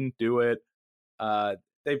just couldn't do it.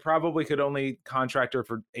 They probably could only contract her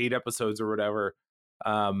for 8 episodes or whatever.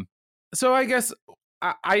 So I guess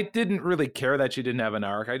I didn't really care that she didn't have an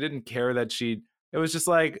arc. I didn't care that it was just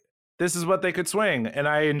this is what they could swing. And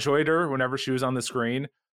I enjoyed her whenever she was on the screen.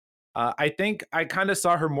 I think I kind of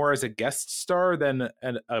saw her more as a guest star than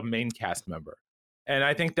a main cast member. And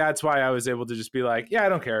I think that's why I was able to just be yeah, I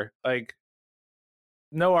don't care.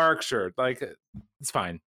 No arc, sure. It's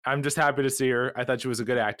fine. I'm just happy to see her. I thought she was a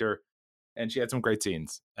good actor and she had some great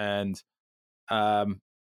scenes. And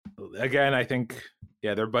again, I think,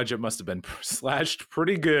 their budget must have been slashed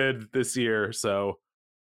pretty good this year. So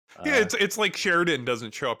Yeah, it's like Sheridan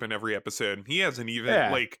doesn't show up in every episode. He hasn't even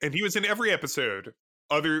and he was in every episode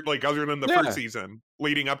other than the first season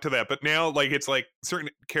leading up to that. But now like it's like certain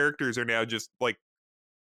characters are now just like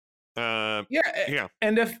And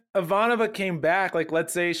if Ivanova came back, like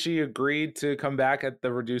let's say she agreed to come back at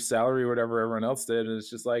the reduced salary or whatever everyone else did, and it's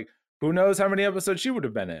just like who knows how many episodes she would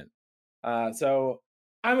have been in. So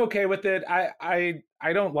I'm okay with it. I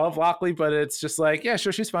don't love Lockley, but it's just like, yeah,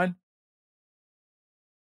 sure, she's fine.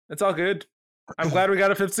 It's all good. I'm glad we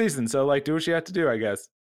got a 5th season. So like, do what you have to do, I guess.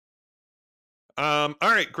 All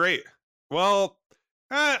right, great. Well,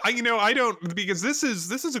 I don't, because this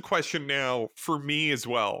is a question now for me as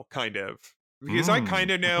well, kind of, because I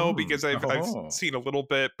kind of know because I've seen a little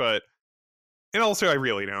bit, but and also I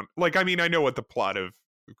really don't like. I mean, I know what the plot of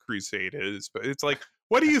Crusade is, but it's like,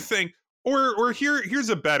 what do you think? Or here's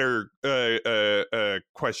a better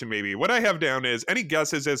question maybe. What I have down is any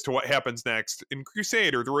guesses as to what happens next in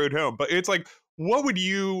Crusade or The Road Home. But it's like, what would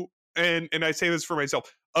you, and I say this for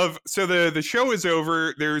myself, so the show is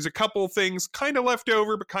over. There's a couple things kind of left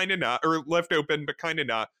over, but kind of not, or left open, but kind of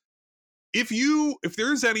not. If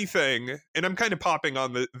there's anything, and I'm kind of popping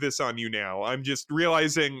on this on you now, I'm just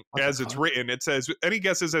realizing as it's written, it says, any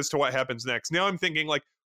guesses as to what happens next. Now I'm thinking like,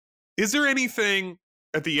 is there anything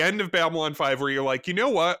at the end of Babylon 5 where you're like, you know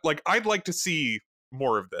what? Like, I'd like to see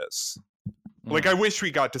more of this. Like, I wish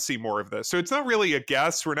we got to see more of this. So it's not really a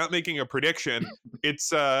guess. We're not making a prediction.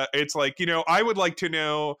 It's like, you know, I would like to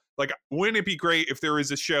know, like, wouldn't it be great if there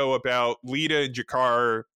was a show about Lita and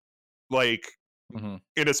Jakar, like,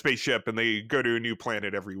 in a spaceship and they go to a new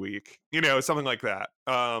planet every week, you know, something like that.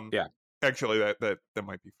 Actually, that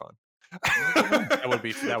might be fun. that would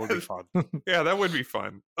be fun. Yeah, that would be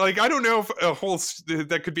fun. Like, I don't know if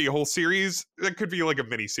that could be a whole series. That could be like a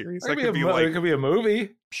mini series. That could be like, it could be a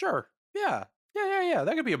movie. Sure. Yeah.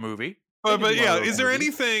 That could be a movie. But yeah, is there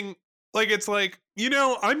anything like, it's like, you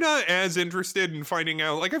know, I'm not as interested in finding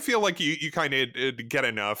out. Like, I feel like you kind of get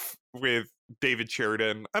enough with David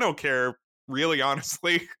Sheridan. I don't care. Really,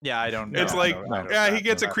 honestly. Yeah, I don't know. It's like, he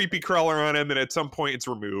gets a creepy crawler on him, and at some point it's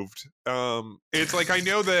removed. It's like, I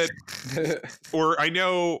know that, or I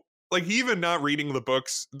know, like, even not reading the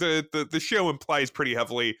books, the show implies pretty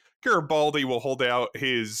heavily Garibaldi will hold out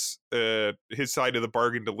his side of the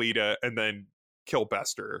bargain to Lita, and then kill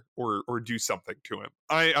Bester or do something to him.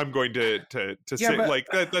 I'm going to say like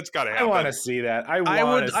that's got to happen. I want to see that. I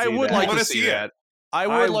would like to see that. I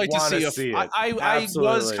would like to see I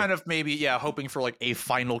was kind of maybe hoping for like a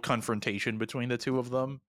final confrontation between the two of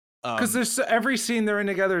them, because there's every scene they're in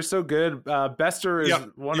together is so good. Bester is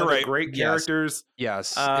one of the great characters.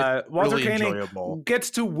 Yes, Walter really Koenig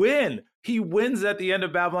gets to win. He wins at the end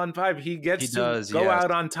of Babylon 5. He gets to go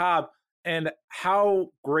out on top. And how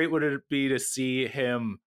great would it be to see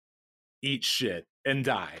him eat shit and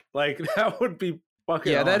die? Like, that would be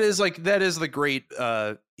fucking awesome. that is the great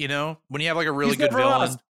you know, when you have like a really good villain.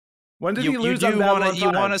 Lost. When did he lose? You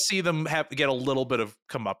want to see them get a little bit of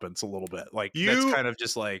comeuppance, a little bit. Like, that's kind of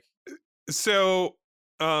just like. So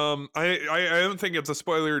I don't think it's a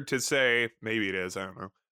spoiler to say, maybe it is, I don't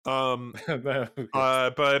know. But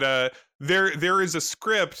there is a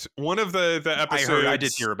script. One of the episodes I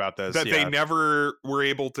did hear about this that they never were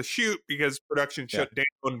able to shoot because production shut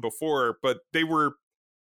down before, but they were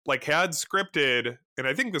like had scripted, and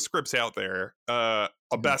I think the script's out there, a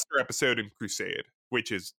Bester episode in Crusade,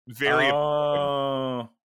 which is very I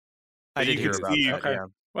did hear about that. Okay.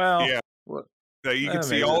 Well, you can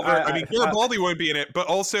see all of it. I mean, Garibaldi won't be in it, but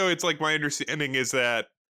also it's like, my understanding is that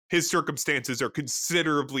his circumstances are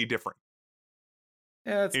considerably different.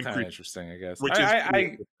 Yeah, that's kind of interesting, I guess. Which is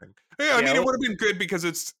interesting. Yeah, I mean, it would have been good because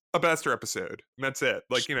it's a Bester episode, and that's it.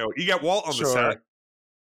 Like, you know, you got Walt on the set.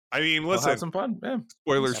 I mean, listen, have some fun. Yeah.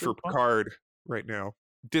 Spoilers for Picard right now.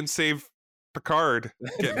 Didn't save Picard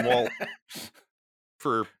getting Walt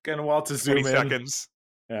for getting Walt to zoom 20 in. seconds.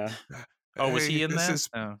 Yeah. Oh, was he in that?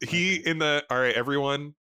 In the. All right,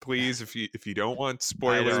 everyone. Please, if you don't want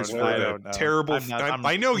spoilers for the terrible,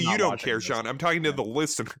 I know you don't care, Sean. I'm talking to the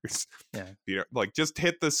listeners. Yeah, you know, like, just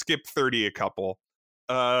hit the skip 30 a couple.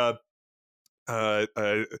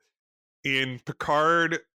 In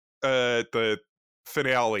Picard, the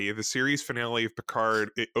finale, the series finale of Picard,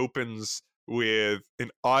 it opens with an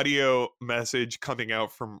audio message coming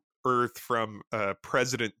out from Earth from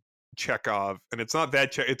President Chekhov, and it's not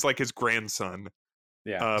that it's like his grandson.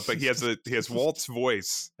 Yeah, but he has Walt's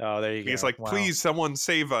voice. Oh, there you go. He's like, please, someone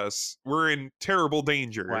save us. We're in terrible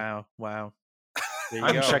danger. Wow.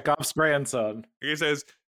 I'm Chekhov's grandson. He says,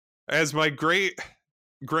 as my great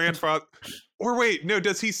grandfather. Or wait, no,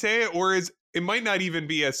 does he say it? Or it might not even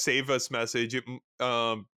be a save us message.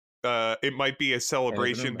 it might be a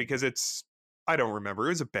celebration remember. because I don't remember. It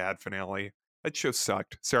was a bad finale. That show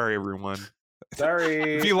sucked. Sorry, everyone.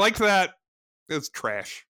 Sorry. If you like that, it's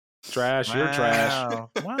trash. Trash, you're trash.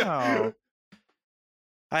 Wow.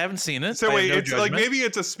 I haven't seen it. So I wait, have no it's like judgment. maybe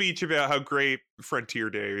it's a speech about how great Frontier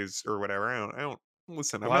Day is or whatever. I don't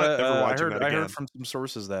listen. I'm A lot not of, ever watching that I again. heard from some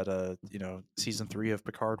sources that season 3 of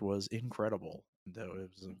Picard was incredible. It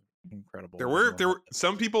was incredible. There were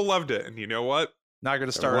some people loved it, and you know what? Not going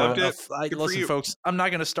to start. loved it. Good for Listen, you. folks. I'm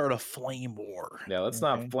not going to start a flame war. Yeah, let's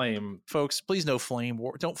not flame. Folks, please no flame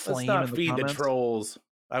war. Don't flame. Let's not in the feed the comments. trolls.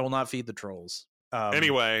 I will not feed the trolls.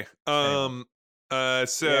 Anyway, so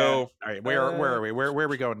all right, where are we? Where are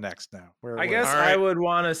we going next now? I guess I would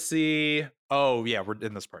want to see. Oh yeah, we're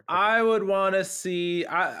in this part. Okay. I would want to see.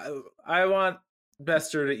 I want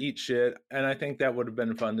Bester to eat shit, and I think that would have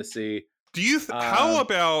been fun to see. do you? How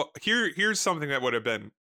about here's something that would have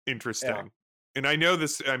been interesting. Yeah. And I know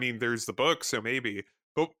this. I mean, there's the book, so maybe.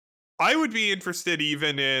 But I would be interested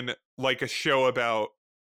even in like a show about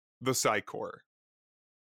the Psi Corps.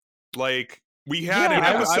 Like we had an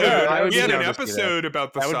episode. We had an episode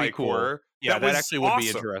about the Psi Corps. Yeah, that was actually would be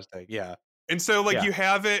awesome. interesting. Yeah. And so, like, you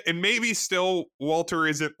have it, and maybe still Walter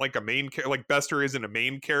isn't like a main character, like Bester isn't a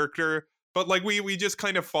main character, but like we just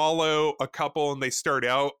kind of follow a couple, and they start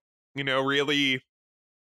out, really,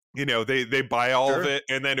 they buy all of it,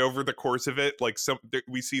 and then over the course of it, like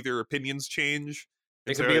we see their opinions change.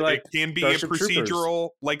 It could be like it can be Starship a procedural Troopers.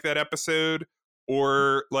 like that episode,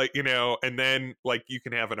 or like and then like you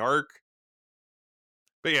can have an arc.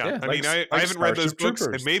 But yeah, I mean, I haven't read those books,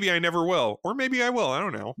 and maybe I never will, or maybe I will. I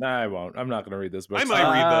don't know. No, I won't. I'm not going to read this book. I might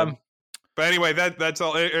read them. But anyway, that's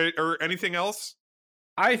all. Or anything else?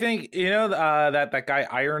 I think that guy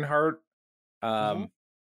Ironheart. I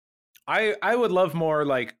would love more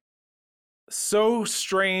like so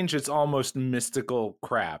strange it's almost mystical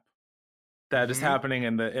crap that is happening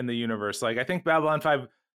in the universe. Like I think Babylon 5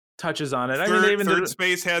 touches on it. Third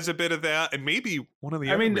Space has a bit of that, and maybe one of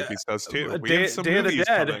the other movies does too. We have some movies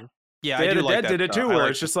coming. Yeah, Day I of do the like Dead that did it stuff. too, where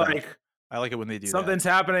it's just like I like it when they do something's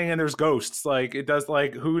happening and there's ghosts. Like it does.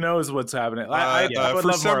 Like who knows what's happening? I would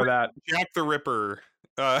love more of that. Jack the Ripper.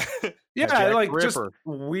 Yeah, like just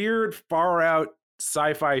weird, far out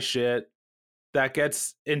sci-fi shit that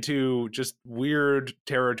gets into just weird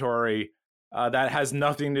territory. That has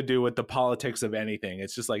nothing to do with the politics of anything.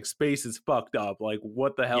 It's just like space is fucked up. Like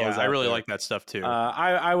what the hell is I really there? like that stuff too.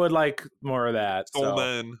 I would like more of that.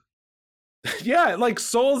 Soulman. Yeah, like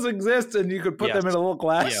souls exist and you could put them in a little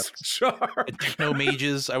glass jar. Techno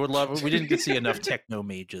mages. I would love. We didn't get to see enough techno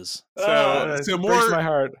mages. So more my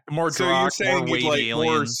heart. More so Drock, you're saying more you'd like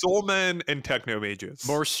aliens, more soulmen and techno mages.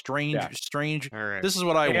 more strange. All right. This is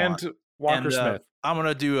what I want. And Walker Smith. I'm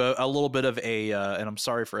gonna do a little bit of a, and I'm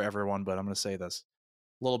sorry for everyone, but I'm gonna say this: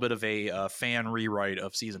 a little bit of a fan rewrite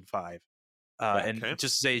of season 5. And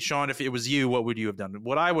just say, Sean, if it was you, what would you have done?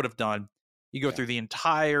 What I would have done. You go through the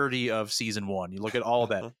entirety of season 1. You look at all of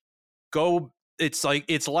that.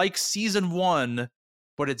 It's like season 1,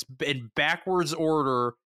 but it's in backwards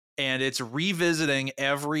order, and it's revisiting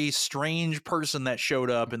every strange person that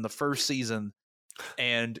showed up in the first season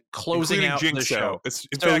and closing out the show.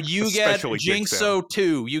 So you get Jinxo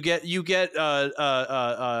 2, you get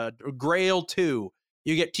Grail 2,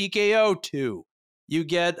 you get TKO 2, you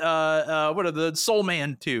get what are the Soul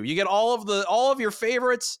Man 2, you get all of your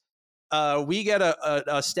favorites. We get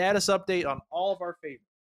a status update on all of our favorites,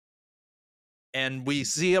 and we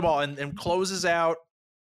see them all, and closes out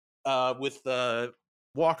with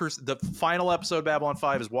Walker's. The final episode of Babylon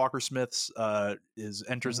 5 is Walker Smith's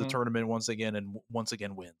enters the tournament once again and once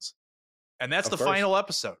again wins, and that's the final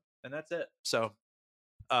episode, and that's it. So,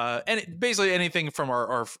 basically anything from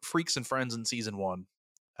our freaks and friends in season 1.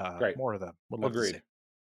 Great, more of them. Would love to see.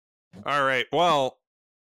 All right. Well,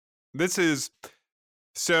 this is.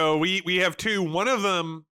 So we have 2. One of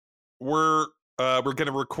them we're going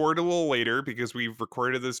to record a little later because we've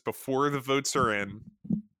recorded this before the votes are in.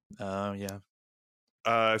 Yeah.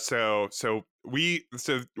 So we're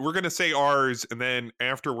going to say ours, and then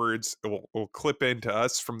afterwards we'll clip into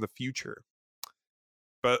us from the future.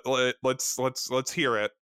 But let's hear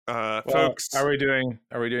it, folks. Are we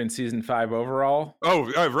doing season 5 overall?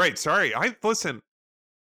 Oh, right. Sorry. Listen.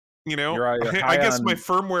 I guess my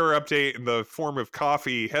firmware update in the form of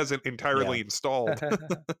coffee hasn't entirely installed.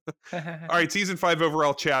 All right, season 5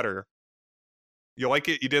 overall chatter. You like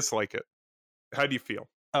it? You dislike it? How do you feel?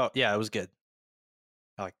 Oh, yeah, it was good.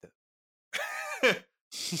 I liked it.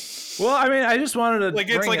 Well, I mean, I just wanted to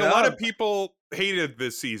it's like a lot of people hated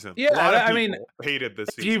this season. Yeah, I mean, hated this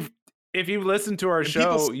season. If you've listened to our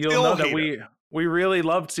show, you'll know that we really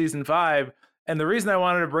loved season 5. And the reason I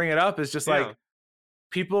wanted to bring it up is just like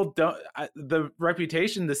people don't. The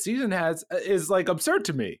reputation the season has is like absurd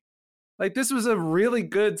to me. Like this was a really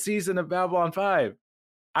good season of Babylon 5.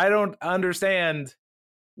 I don't understand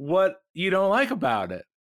what you don't like about it.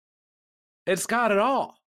 It's got it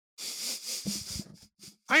all.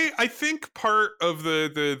 I think part of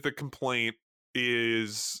the complaint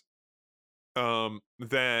is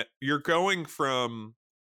that you're going from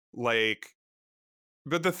like,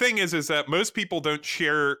 but the thing is that most people don't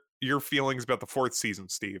share your feelings about the fourth season,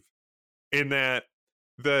 Steve. In that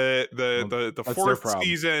the fourth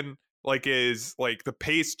season like is like the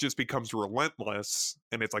pace just becomes relentless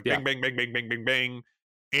and it's like bang bang bang bang bang bang bang,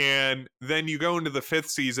 and then you go into the fifth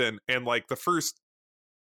season and like the first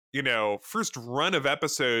run of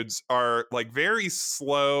episodes are like very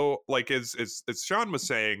slow, like as Sean was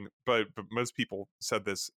saying, but most people said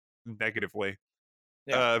this negatively.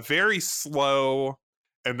 Very slow,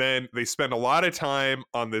 and then they spend a lot of time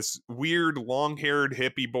on this weird long-haired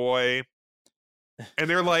hippie boy, and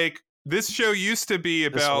they're like, this show used to be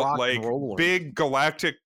about like big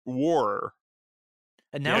galactic war,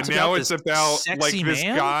 and now it's about like this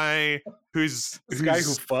man? guy who's guy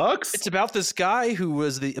who fucks. It's about this guy who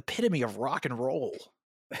was the epitome of rock and roll.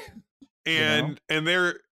 And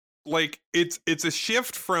they're like, it's a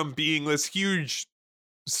shift from being this huge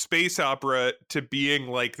space opera to being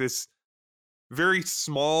like this very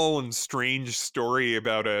small and strange story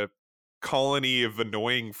about a colony of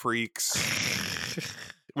annoying freaks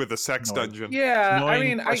with a sex dungeon. Yeah,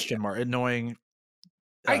 annoying I mean, annoying.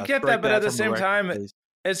 I get that, but at the same time,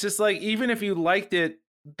 it's just like, even if you liked it,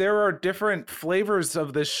 there are different flavors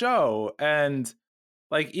of this show, and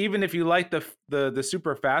like even if you like the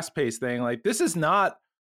super fast paced thing, like this is not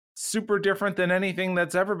super different than anything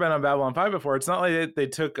that's ever been on Babylon 5 before. It's not like they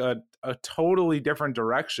took a totally different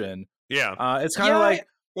direction. Yeah, it's kind of like,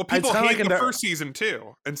 well, people hate the first season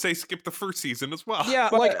too, and say skip the first season as well. Yeah,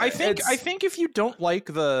 like I think if you don't like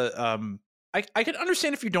the I can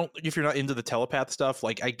understand if you're not into the telepath stuff.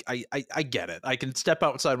 Like I get it. I can step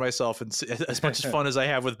outside myself and see, as much fun as I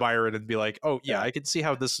have with Byron, and be like, oh yeah, I can see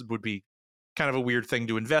how this would be kind of a weird thing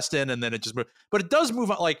to invest in, and then it just but it does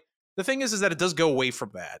move on. Like the thing is that it does go away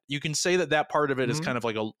from that. You can say that part of it is kind of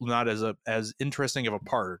like not as interesting of a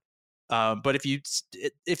part. But if you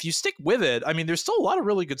stick with it, I mean, there's still a lot of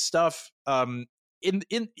really good stuff within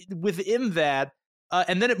that.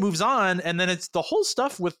 And then it moves on, and then it's the whole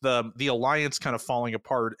stuff with the Alliance kind of falling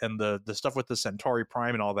apart, and the stuff with the Centauri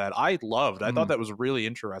Prime and all that. I loved. I thought that was really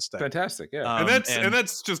interesting. Fantastic, yeah. And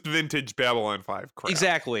that's just vintage Babylon 5 crap.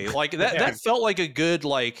 Exactly. Like that felt like a good,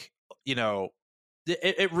 like,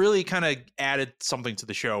 it really kind of added something to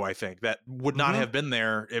the show, I think, that would not have been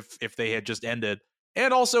there if they had just ended.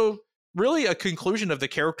 And also really a conclusion of the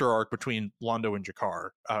character arc between Londo and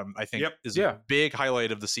Jakar, I think is a big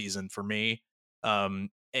highlight of the season for me. And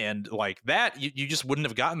like that, you just wouldn't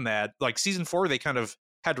have gotten that. Like season 4, they kind of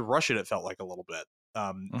had to rush it. It felt like a little bit.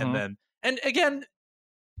 And again,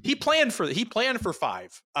 he planned for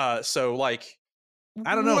 5. So like,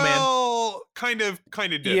 I don't know, man. Well, kind of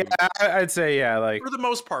did. Yeah, I'd say like for the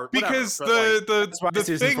most part, because that's why the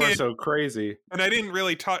season thing 4 is is so crazy. And I didn't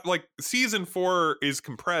really talk, like season 4 is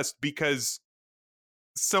compressed because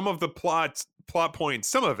some of the plot points,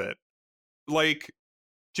 some of it, like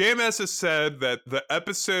JMS has said that the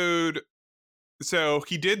episode, so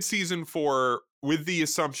he did season 4 with the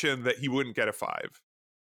assumption that he wouldn't get a 5.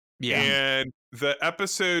 Yeah. And the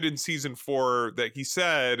episode in season 4 that he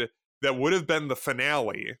said that would have been the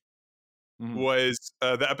finale was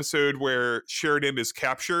the episode where Sheridan is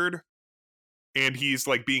captured and he's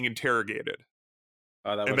like being interrogated.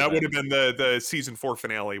 That would have been the season 4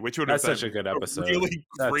 finale, which would have been such a good episode. Really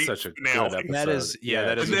great finale. That is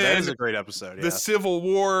a great episode. Yeah. The Civil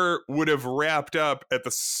War would have wrapped up at the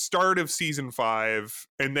start of season 5,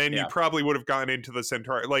 and then you probably would have gone into the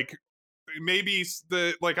Centauri. Like maybe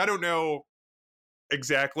I don't know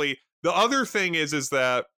exactly. The other thing is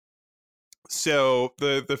that so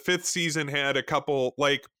the 5th season had a couple,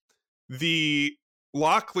 like the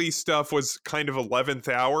Lockley stuff was kind of 11th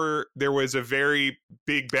hour. There was a very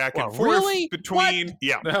big back and forth between. What?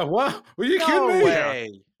 Yeah. What? Were you kidding me? Way.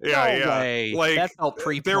 Yeah. No way. Like that felt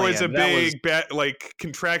pre-planned. There was a big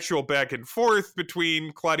contractual back and forth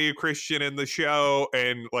between Claudia Christian and the show,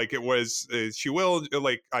 and like it was she will,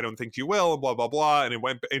 like I don't think she will, blah blah blah, and it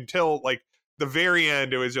went until like the very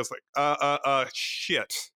end. It was just like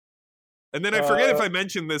shit. And then I forget if I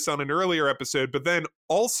mentioned this on an earlier episode, but then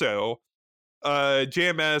also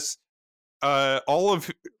JMS, all of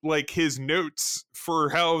like his notes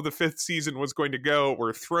for how the 5th season was going to go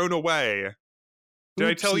were thrown away. Did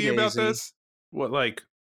I tell you about this? What, like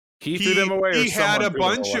He threw them away. He had a threw them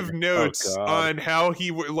bunch away? of notes on how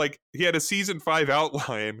he would he had a season 5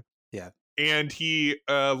 outline. Yeah, and he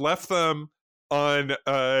left them on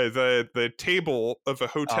the table of a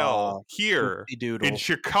hotel here in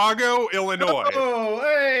Chicago, Illinois. Oh,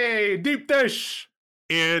 hey, deep dish.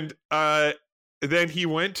 And then he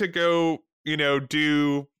went to go,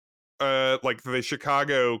 do the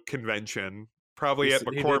Chicago convention, probably at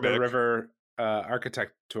McCormick. He did the River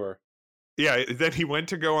Architect tour. Yeah, then he went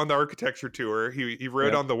to go on the architecture tour. He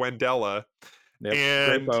rode on the Wendella. Yep,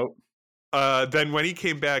 and great boat. Then when he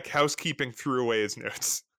came back, housekeeping threw away his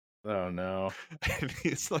notes. Oh no. And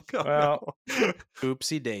he's like, oh well, no.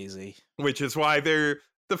 Oopsie daisy. Which is why the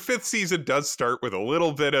 5th season does start with a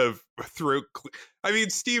little bit of throat. I mean,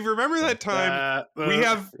 Steve, remember that time we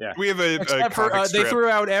have a comic strip. They threw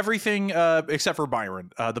out everything except for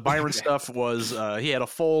Byron. The Byron stuff was he had a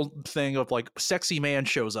full thing of like sexy man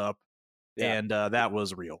shows up. Yeah. And that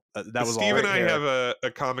was real. That was Steve all and I here. have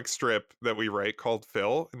a comic strip that we write called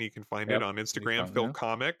Phil, and you can find it on Instagram, Phil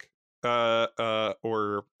Comic,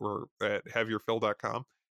 or at haveyourphil.com.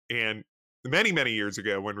 And many years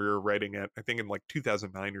ago, when we were writing it, I think in like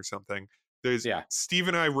 2009 or something, Steve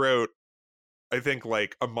and I wrote, I think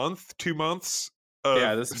like a month, 2 months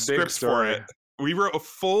of scripts for it. We wrote a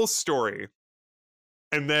full story,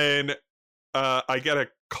 and then I get a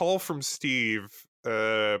call from Steve.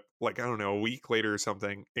 I don't know, a week later or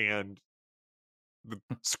something, and the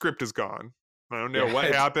script is gone. I don't know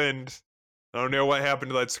what happened. I don't know what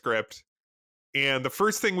happened to that script. And the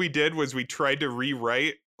first thing we did was we tried to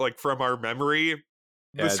rewrite from our memory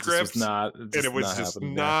the script, and it was just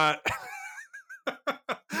not.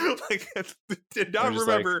 Did not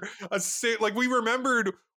remember we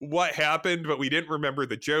remembered what happened, but we didn't remember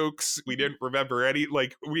the jokes. We didn't remember any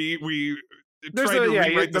we.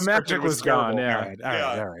 The magic was gone. Yeah.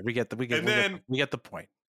 All right. We get the point.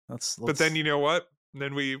 Let's. But then you know what?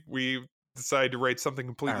 Then we decided to write something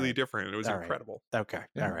completely different. It was incredible. Okay.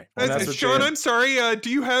 All right. Well, Sean, I'm sorry.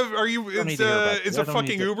 Do you have? Are you? Is a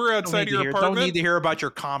fucking Uber outside your apartment? Don't need to hear about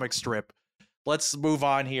your comic strip. Let's move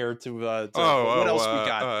on here to what else we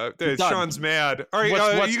got. Sean's mad. All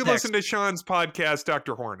right, you can listen to Sean's podcast,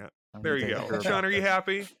 Dr. Hornet. There you go. Sean, are you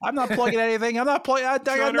happy? I'm not plugging anything. I'm not plugging. I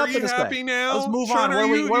got nothing to say. Happy now? Let's move Sean,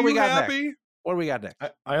 on. What do we got happy? next? What do we got next?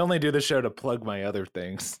 I only do the show to plug my other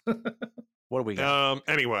things. What do we got?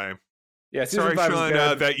 Anyway. Yeah, sorry, Sean,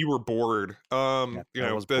 that you were bored. I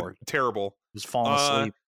was bored. Terrible. Just falling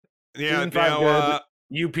asleep. Yeah, now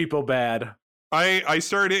you people bad. I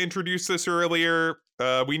started to introduce this earlier.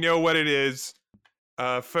 We know what it is.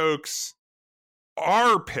 Folks,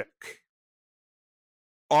 our pick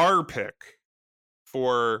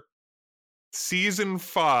for season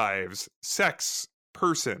 5's sex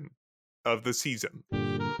person of the season.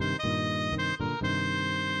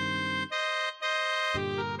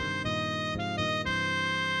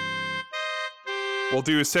 We'll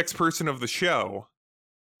do a sex person of the show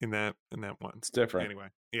in that one. It's different. Anyway,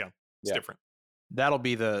 yeah, it's different. That'll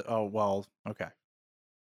be the okay.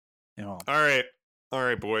 All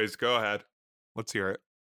right, boys, go ahead. Let's hear it.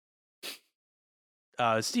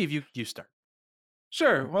 Steve, you start.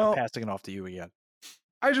 Sure. Well, I'm passing it off to you again.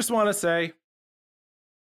 I just want to say,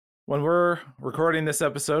 when we're recording this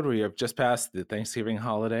episode, we have just passed the Thanksgiving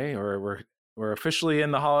holiday, or we're officially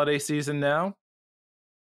in the holiday season now.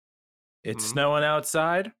 It's snowing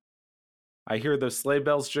outside. I hear those sleigh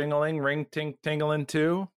bells jingling, ring tingling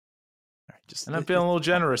too. And I'm feeling a little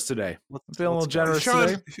generous today.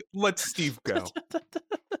 Sean, let Steve go.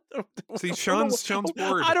 See, Sean's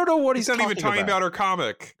bored. I don't know what he's not even talking about our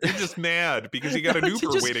comic. He's just mad because he got an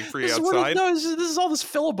Uber waiting for you outside. This is all this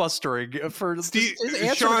filibustering for Steve.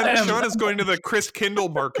 Sean is going to the Chris Kindle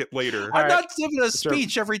market later. I'm not giving a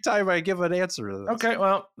speech every time I give an answer to this. Okay,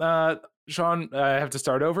 well, Sean, I have to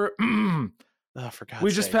start over. For God's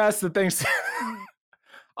we just passed the things.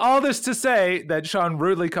 All this to say that Sean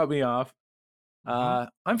rudely cut me off.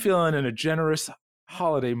 I'm feeling in a generous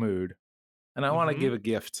holiday mood, and I want to give a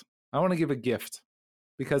gift. I want to give a gift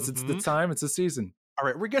because it's the time, it's the season. All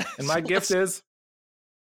right, we're gonna. And my gift is,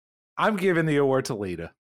 I'm giving the award to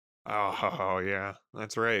Lita. Oh yeah,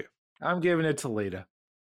 that's right. I'm giving it to Lita.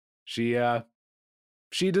 She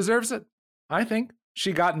deserves it. I think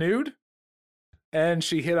she got nude, and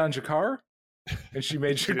she hit on Jakar, and she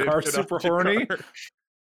made Jakar super horny.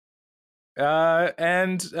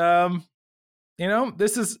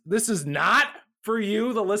 This is not for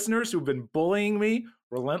you, the listeners who've been bullying me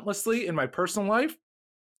relentlessly in my personal life.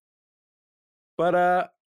 But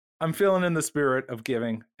I'm feeling in the spirit of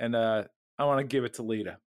giving, and I want to give it to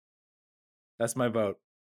Lita. That's my vote.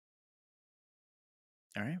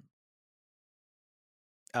 All right.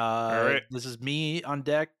 All right. This is me on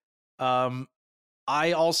deck.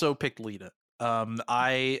 I also picked Lita.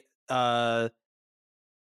 I thought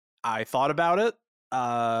about it.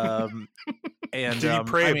 And did you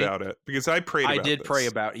pray about it? Because I prayed about it. I did pray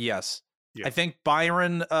about it, yes. Yeah. I think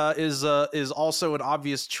Byron is also an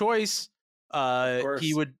obvious choice.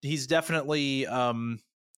 He's definitely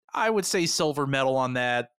I would say silver medal on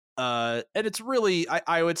that. And it's really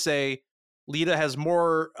I would say Lita has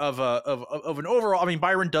more of an overall. I mean,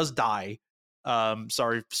 Byron does die.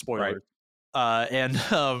 Sorry, spoiler. Right. And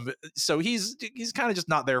so he's kind of just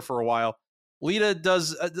not there for a while. Lita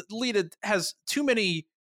has too many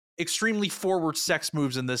extremely forward sex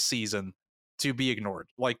moves in this season to be ignored.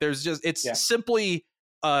 Like simply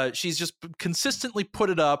she's just consistently put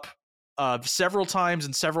it up several times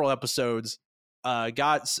in several episodes.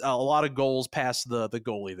 Got a lot of goals past the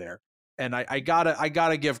goalie there. And I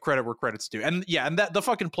gotta give credit where credit's due. And that the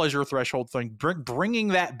fucking pleasure threshold thing, bringing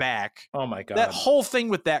that back. Oh my God. That whole thing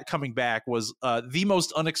with that coming back was the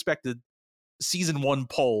most unexpected season 1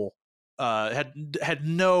 poll.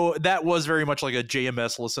 That was very much like a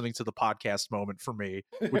JMS listening to the podcast moment for me.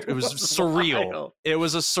 It was surreal. It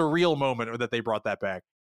was a surreal moment that they brought that back.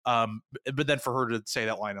 But then for her to say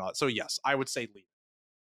that line a lot. So yes, I would say Lita.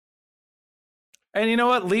 And you know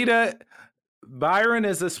what, Lita, Byron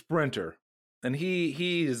is a sprinter, and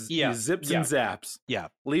he zips and zaps. Yeah,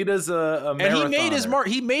 Lita's a marathoner. And he made his mark.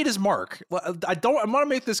 He made his mark. I want to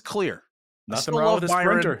make this clear. Nothing wrong with a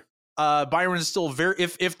sprinter. Byron is still very.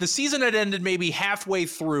 If the season had ended maybe halfway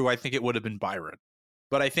through, I think it would have been Byron.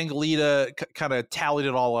 But I think Lita kind of tallied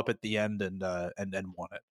it all up at the end and won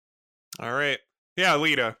it. All right. Yeah,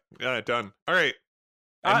 Lita. Done. All right.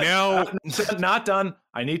 And now not done.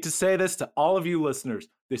 I need to say this to all of you listeners.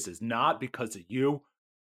 This is not because of you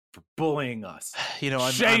for bullying us.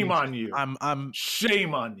 Shame on you. I'm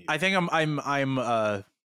shame on you. I think I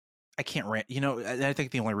can't rant. I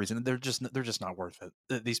think the only reason they're just not worth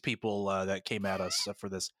it. These people that came at us for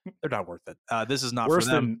this, they're not worth it. This is not worse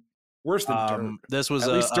for them. Worse than dirt. This was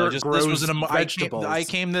At least dirt grows this was an vegetables.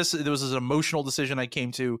 It was an emotional decision I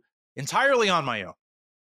came to entirely on my own.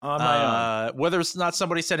 Whether it's not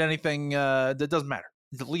somebody said anything, that doesn't matter.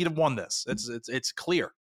 The Lita won this. It's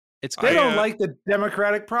clear. They don't like the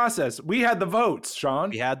democratic process. We had the votes,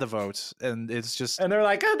 Sean. We had the votes, and it's just and they're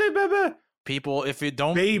like, people, if you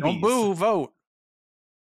don't boo, vote.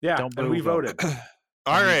 Yeah, don't boo, and we voted.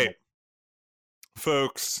 All right,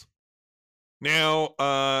 folks. Now,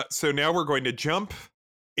 so now we're going to jump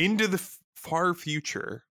into the far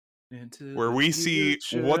future, where we see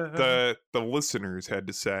what the listeners had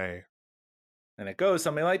to say. And it goes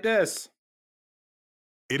something like this.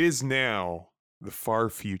 It is now the far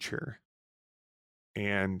future.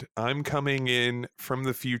 And I'm coming in from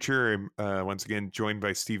the future. I'm once again joined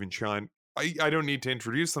by Steve and Sean. I don't need to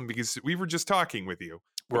introduce them because we were just talking with you.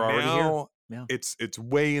 We're already here. Yeah. It's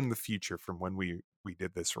way in the future from when we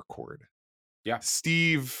did this record. Yeah.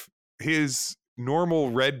 Steve, his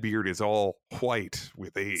normal red beard is all white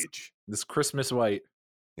with age. This Christmas white.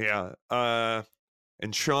 Yeah.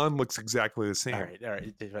 And Sean looks exactly the same. All right.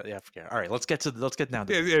 Yeah, all right. Let's get down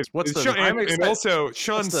to this. What's the? And also,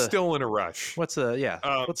 Sean's still in a rush. What's the? Yeah.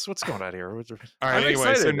 What's going on here? All right.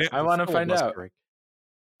 Anyway, so I want to find out.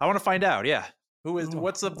 I want to find out. Yeah. Who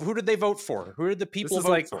did they vote for? Who did the people vote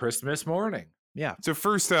for? This is like Christmas morning. Yeah. So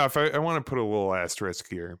first off, I want to put a little asterisk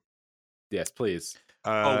here. Yes, please.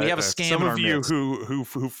 We have a scam. Some in of our you midst.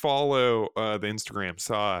 who follow the Instagram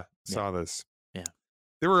saw this. Yeah.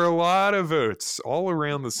 There were a lot of votes all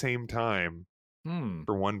around the same time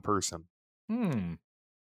for one person.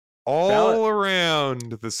 All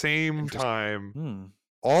around the same time.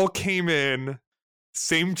 All came in.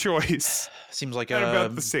 Same choice. Seems like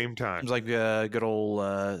about the same time. Seems like good old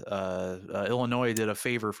Illinois did a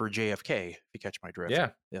favor for JFK. If you catch my drift.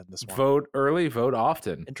 Yeah. This one. Vote early, vote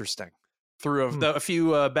often. Interesting. Through a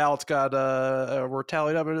few ballots were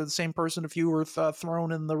tallied up, and the same person. A few were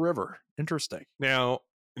thrown in the river. Interesting. Now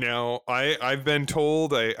I've been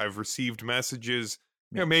told I've received messages.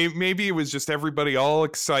 Maybe it was just everybody all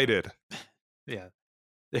excited. Yeah,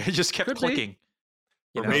 they just kept clicking.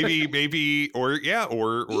 Or maybe, or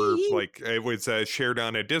like it was shared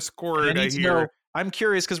on a Discord. I hear. I'm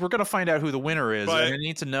curious because we're going to find out who the winner is, and I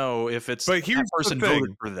need to know if it's that person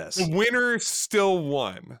voted for this. The winner still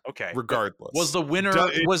won. Okay, regardless. Was the winner?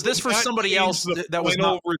 Was this for somebody else that was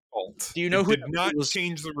not? Result. Do you know who did not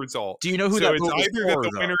change the result? Do you know who that was? So it's either that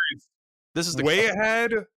the winner is this is way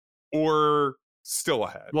ahead or still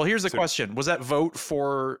ahead. Well, here's the question: was that vote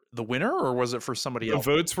for the winner or was it for somebody else?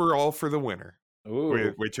 The votes were all for the winner.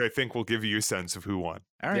 Ooh. Which I think will give you a sense of who won.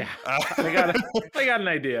 All right. Yeah. I got an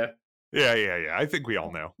idea. Yeah. I think we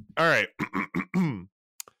all know. All right.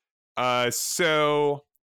 So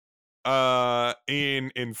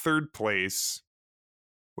in third place,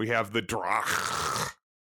 we have the Drach.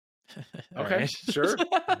 Okay, right. sure.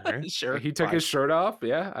 Right. Sure. He took his shirt off.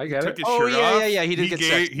 Yeah, I get Took it. his shirt off. He did get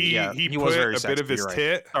sexy. He was put very a sexy. bit of his You're right.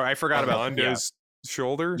 tit Oh, I forgot on about Londo's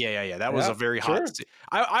shoulder. Yeah. That was a very hot.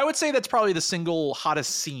 I would say that's probably the single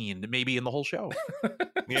hottest scene, maybe in the whole show.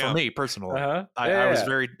 For me personally, I was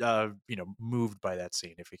very moved by that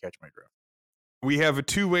scene. If you catch my drift. We have a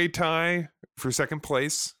two-way tie for second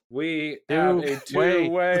place. We have a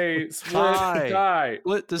two-way split tie.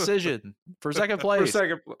 Split decision for second place.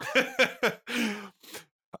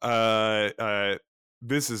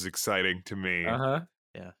 This is exciting to me.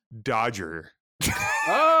 Yeah. Dodger.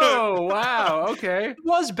 Oh, wow. Okay. It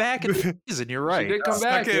was back in the season. You're right. She did come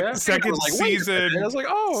back. Second season. I was like,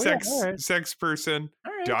 sex person.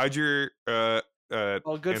 Right. Dodger.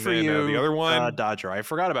 Well, good for then, you. The other one, Dodger. I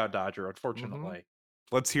forgot about Dodger. Unfortunately.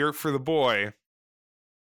 Let's hear it for the boy.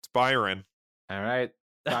 It's Byron. All right,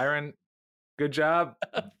 Byron. Good job,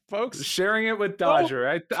 folks. Sharing it with Dodger.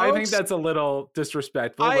 I think that's a little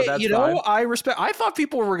disrespectful, but that's fine. I respect. I thought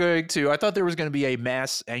people were going to. I thought there was going to be a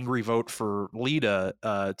mass angry vote for Lita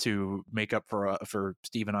to make up for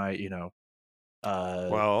Steve and I.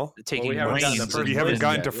 Taking we haven't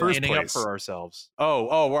gotten to first place up for ourselves.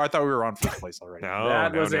 Well, I thought we were on first place already.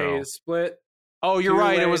 That was a split. Oh, you're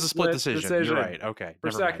right. It was a split decision. You're right. Okay. For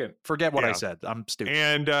second. Mind. Forget what I said. I'm stupid.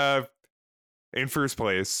 And in first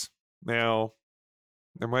place, now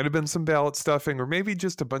there might have been some ballot stuffing, or maybe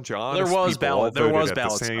just a bunch of honest people There was at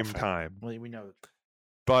ballot the same stuffing. time. Well, we know.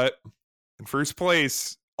 But in first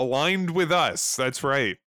place, aligned with us. That's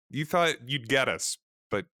right. You thought you'd get us,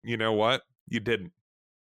 but you know what? You didn't.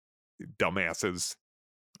 You dumbasses.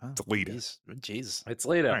 It's Lita. Jeez. It's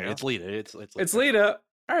Lita. Right, it's Lita. It's Lita.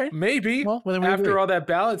 All right. Maybe. Well, after all that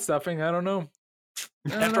ballot stuffing, I don't know.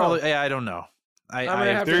 I don't know.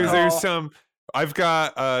 There's some. I've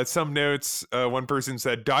got some notes. One person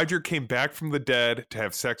said Dodger came back from the dead to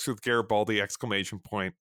have sex with Garibaldi! Exclamation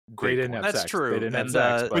point. Great. They didn't have That's sex. true. They didn't have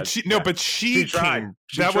sex. But she came.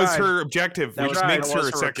 That was her objective, which makes her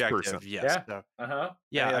a sex person. Yes.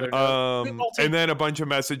 Yeah. And then a bunch of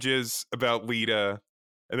messages about Lita.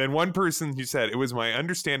 And then one person who said, it was my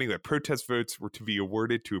understanding that protest votes were to be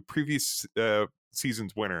awarded to a previous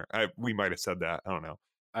season's winner. We might have said that. I don't know.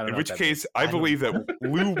 In which case, I believe that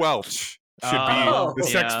Lou Welch should be the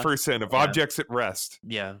sex person of Objects at Rest.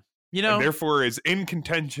 Yeah. And therefore is in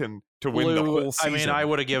contention to win the whole season. I mean, I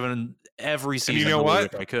would have given every season to Lou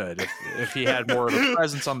if I could. If he had more of a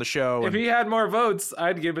presence on the show. If he had more votes,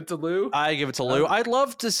 I'd give it to Lou. I'd give it to Lou. I'd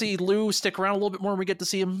love to see Lou stick around a little bit more and we get to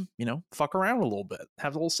see him, fuck around a little bit.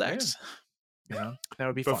 Have a little sex. That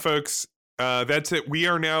would be fun. But folks, that's it. We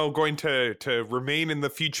are now going to remain in the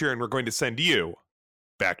future, and we're going to send you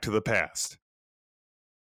back to the past.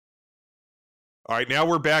 All right, now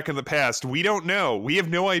we're back in the past. We don't know. We have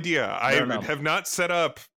no idea. I have not set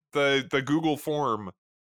up the Google form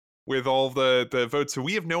with all the votes, so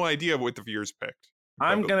we have no idea what the viewers picked.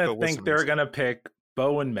 I'm going to think they're going to pick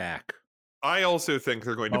Bo and Mac. I also think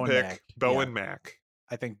they're going to pick Bo and Mac.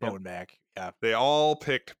 I think Bo and Mac, yeah. They all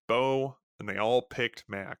picked Bo, and they all picked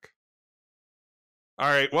Mac. All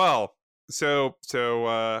right, well, so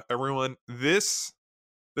everyone, this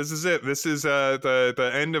is it. This is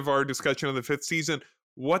the end of our discussion of the 5th season.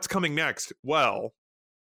 What's coming next? Well,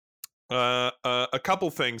 a couple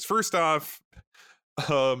things. First off,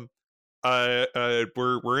 we're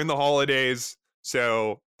in the holidays,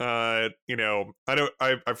 so I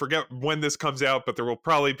forget when this comes out, but there will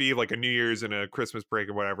probably be like a New Year's and a Christmas break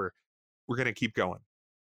or whatever. We're gonna keep going,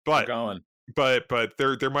 but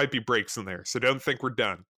there might be breaks in there, so don't think we're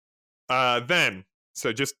done.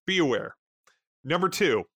 So just be aware. Number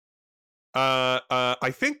 2,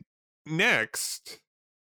 I think next,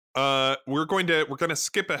 we're gonna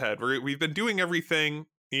skip ahead. We've been doing everything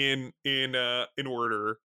in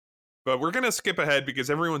order, but we're gonna skip ahead because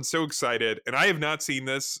everyone's so excited, and I have not seen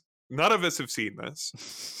this. None of us have seen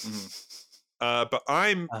this. But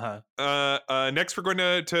I'm next. We're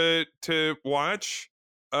going to watch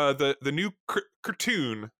the new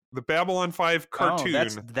cartoon. The Babylon 5 cartoon.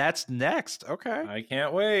 Oh, that's next. Okay. I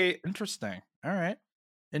can't wait. Interesting. All right.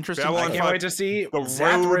 Interesting. Babylon I can't wait to see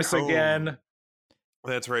Zathras again.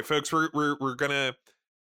 That's right, folks. We're gonna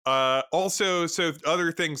also, so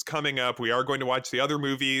other things coming up. We are going to watch the other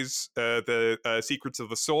movies, the Secrets of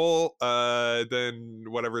the Soul, then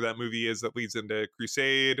whatever that movie is that leads into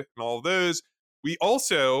Crusade and all of those. We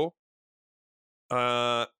also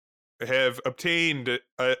have obtained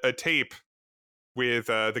a tape with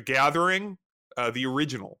The Gathering, the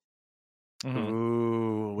original.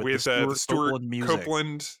 Ooh, with the Stuart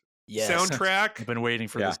Copeland soundtrack. I've been waiting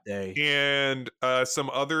for this day. And some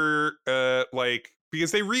other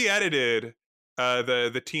because they re-edited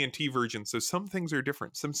the TNT version, so some things are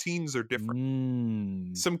different, some scenes are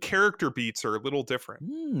different, some character beats are a little different.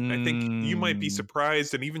 I think you might be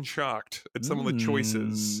surprised and even shocked at some of the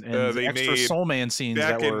choices they extra made Soul Man scenes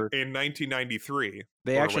back that were in 1993.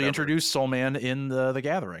 They actually introduced Soul Man in the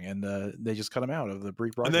Gathering, and they just cut him out of the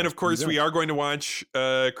brief broadcast. And then, of course, we are going to watch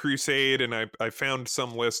Crusade, and I found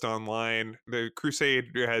some list online. The Crusade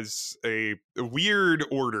has a weird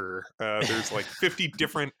order. There's like 50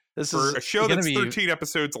 different for a show that's 13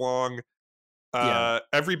 episodes long.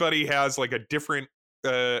 Everybody has like a different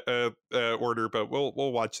order, but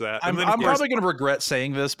we'll watch that. I'm probably going to regret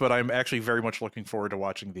saying this, but I'm actually very much looking forward to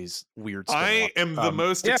watching these weird stuff. I am the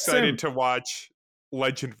most excited to watch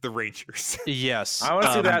Legend of the Rangers. Yes, I want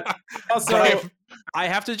to see that. Also, I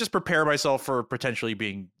have to just prepare myself for potentially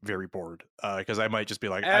being very bored because I might just be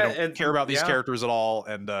like, I don't care about these characters at all,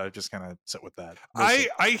 and just kind of sit with that.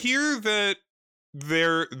 I hear that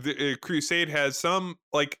the Crusade has some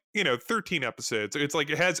 13 episodes. It's like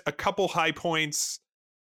it has a couple high points,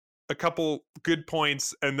 a couple good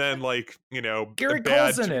points, and then Gary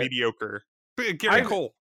bad Cole's to in mediocre. Gary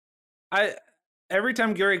Cole. Every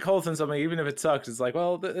time Gary Cole's in something, even if it sucks, it's like,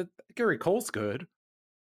 well, Gary Cole's good.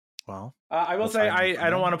 Well, I will say I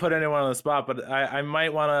don't want to put anyone on the spot, but I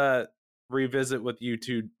might want to revisit with you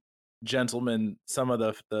two gentlemen some of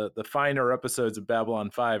the finer episodes of Babylon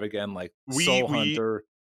 5 again, like Soul Hunter.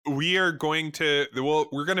 We are going to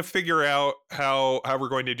we're going to figure out how we're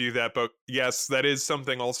going to do that, but yes, that is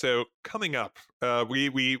something also coming up.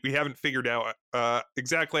 We haven't figured out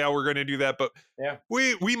exactly how we're going to do that, but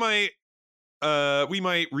we might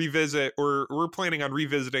revisit, or we're planning on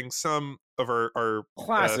revisiting some of our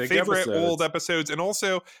classic favorite old episodes, and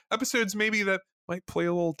also episodes maybe that might play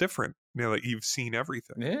a little different now that you've seen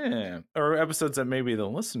everything. Yeah, or episodes that maybe the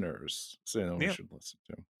listeners we should listen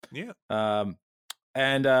to. Yeah.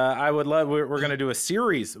 And I would love. We're going to do a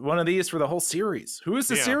series, one of these for the whole series. Who is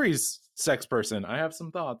the series sex person? I have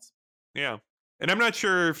some thoughts. Yeah. And I'm not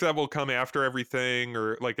sure if that will come after everything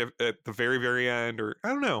or like at the very, very end, or I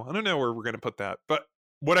don't know. I don't know where we're going to put that. But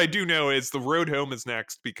what I do know is The Road Home is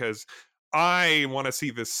next because I want to see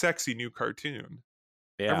this sexy new cartoon.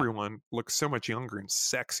 Yeah. Everyone looks so much younger and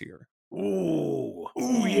sexier. Ooh,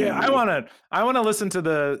 yeah. I want to listen to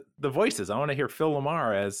the voices. I want to hear Phil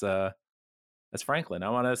Lamar as Franklin. I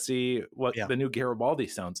want to see what the new Garibaldi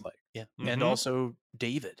sounds like. Yeah, and also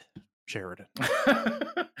David Sheridan.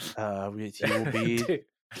 He will be.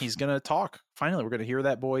 He's gonna talk. Finally, we're gonna hear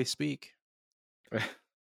that boy speak. All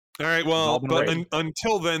right. Well, but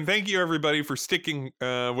until then, thank you everybody for sticking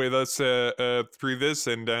with us through this,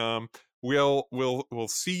 and we'll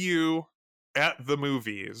see you at the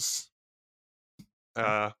movies.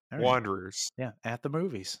 Wanderers. Yeah, at the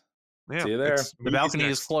movies. Yeah, see you there. The balcony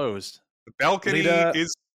is closed. The balcony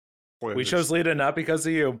is closed. We chose Lita not because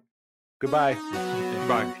of you. Goodbye.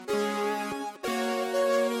 Goodbye.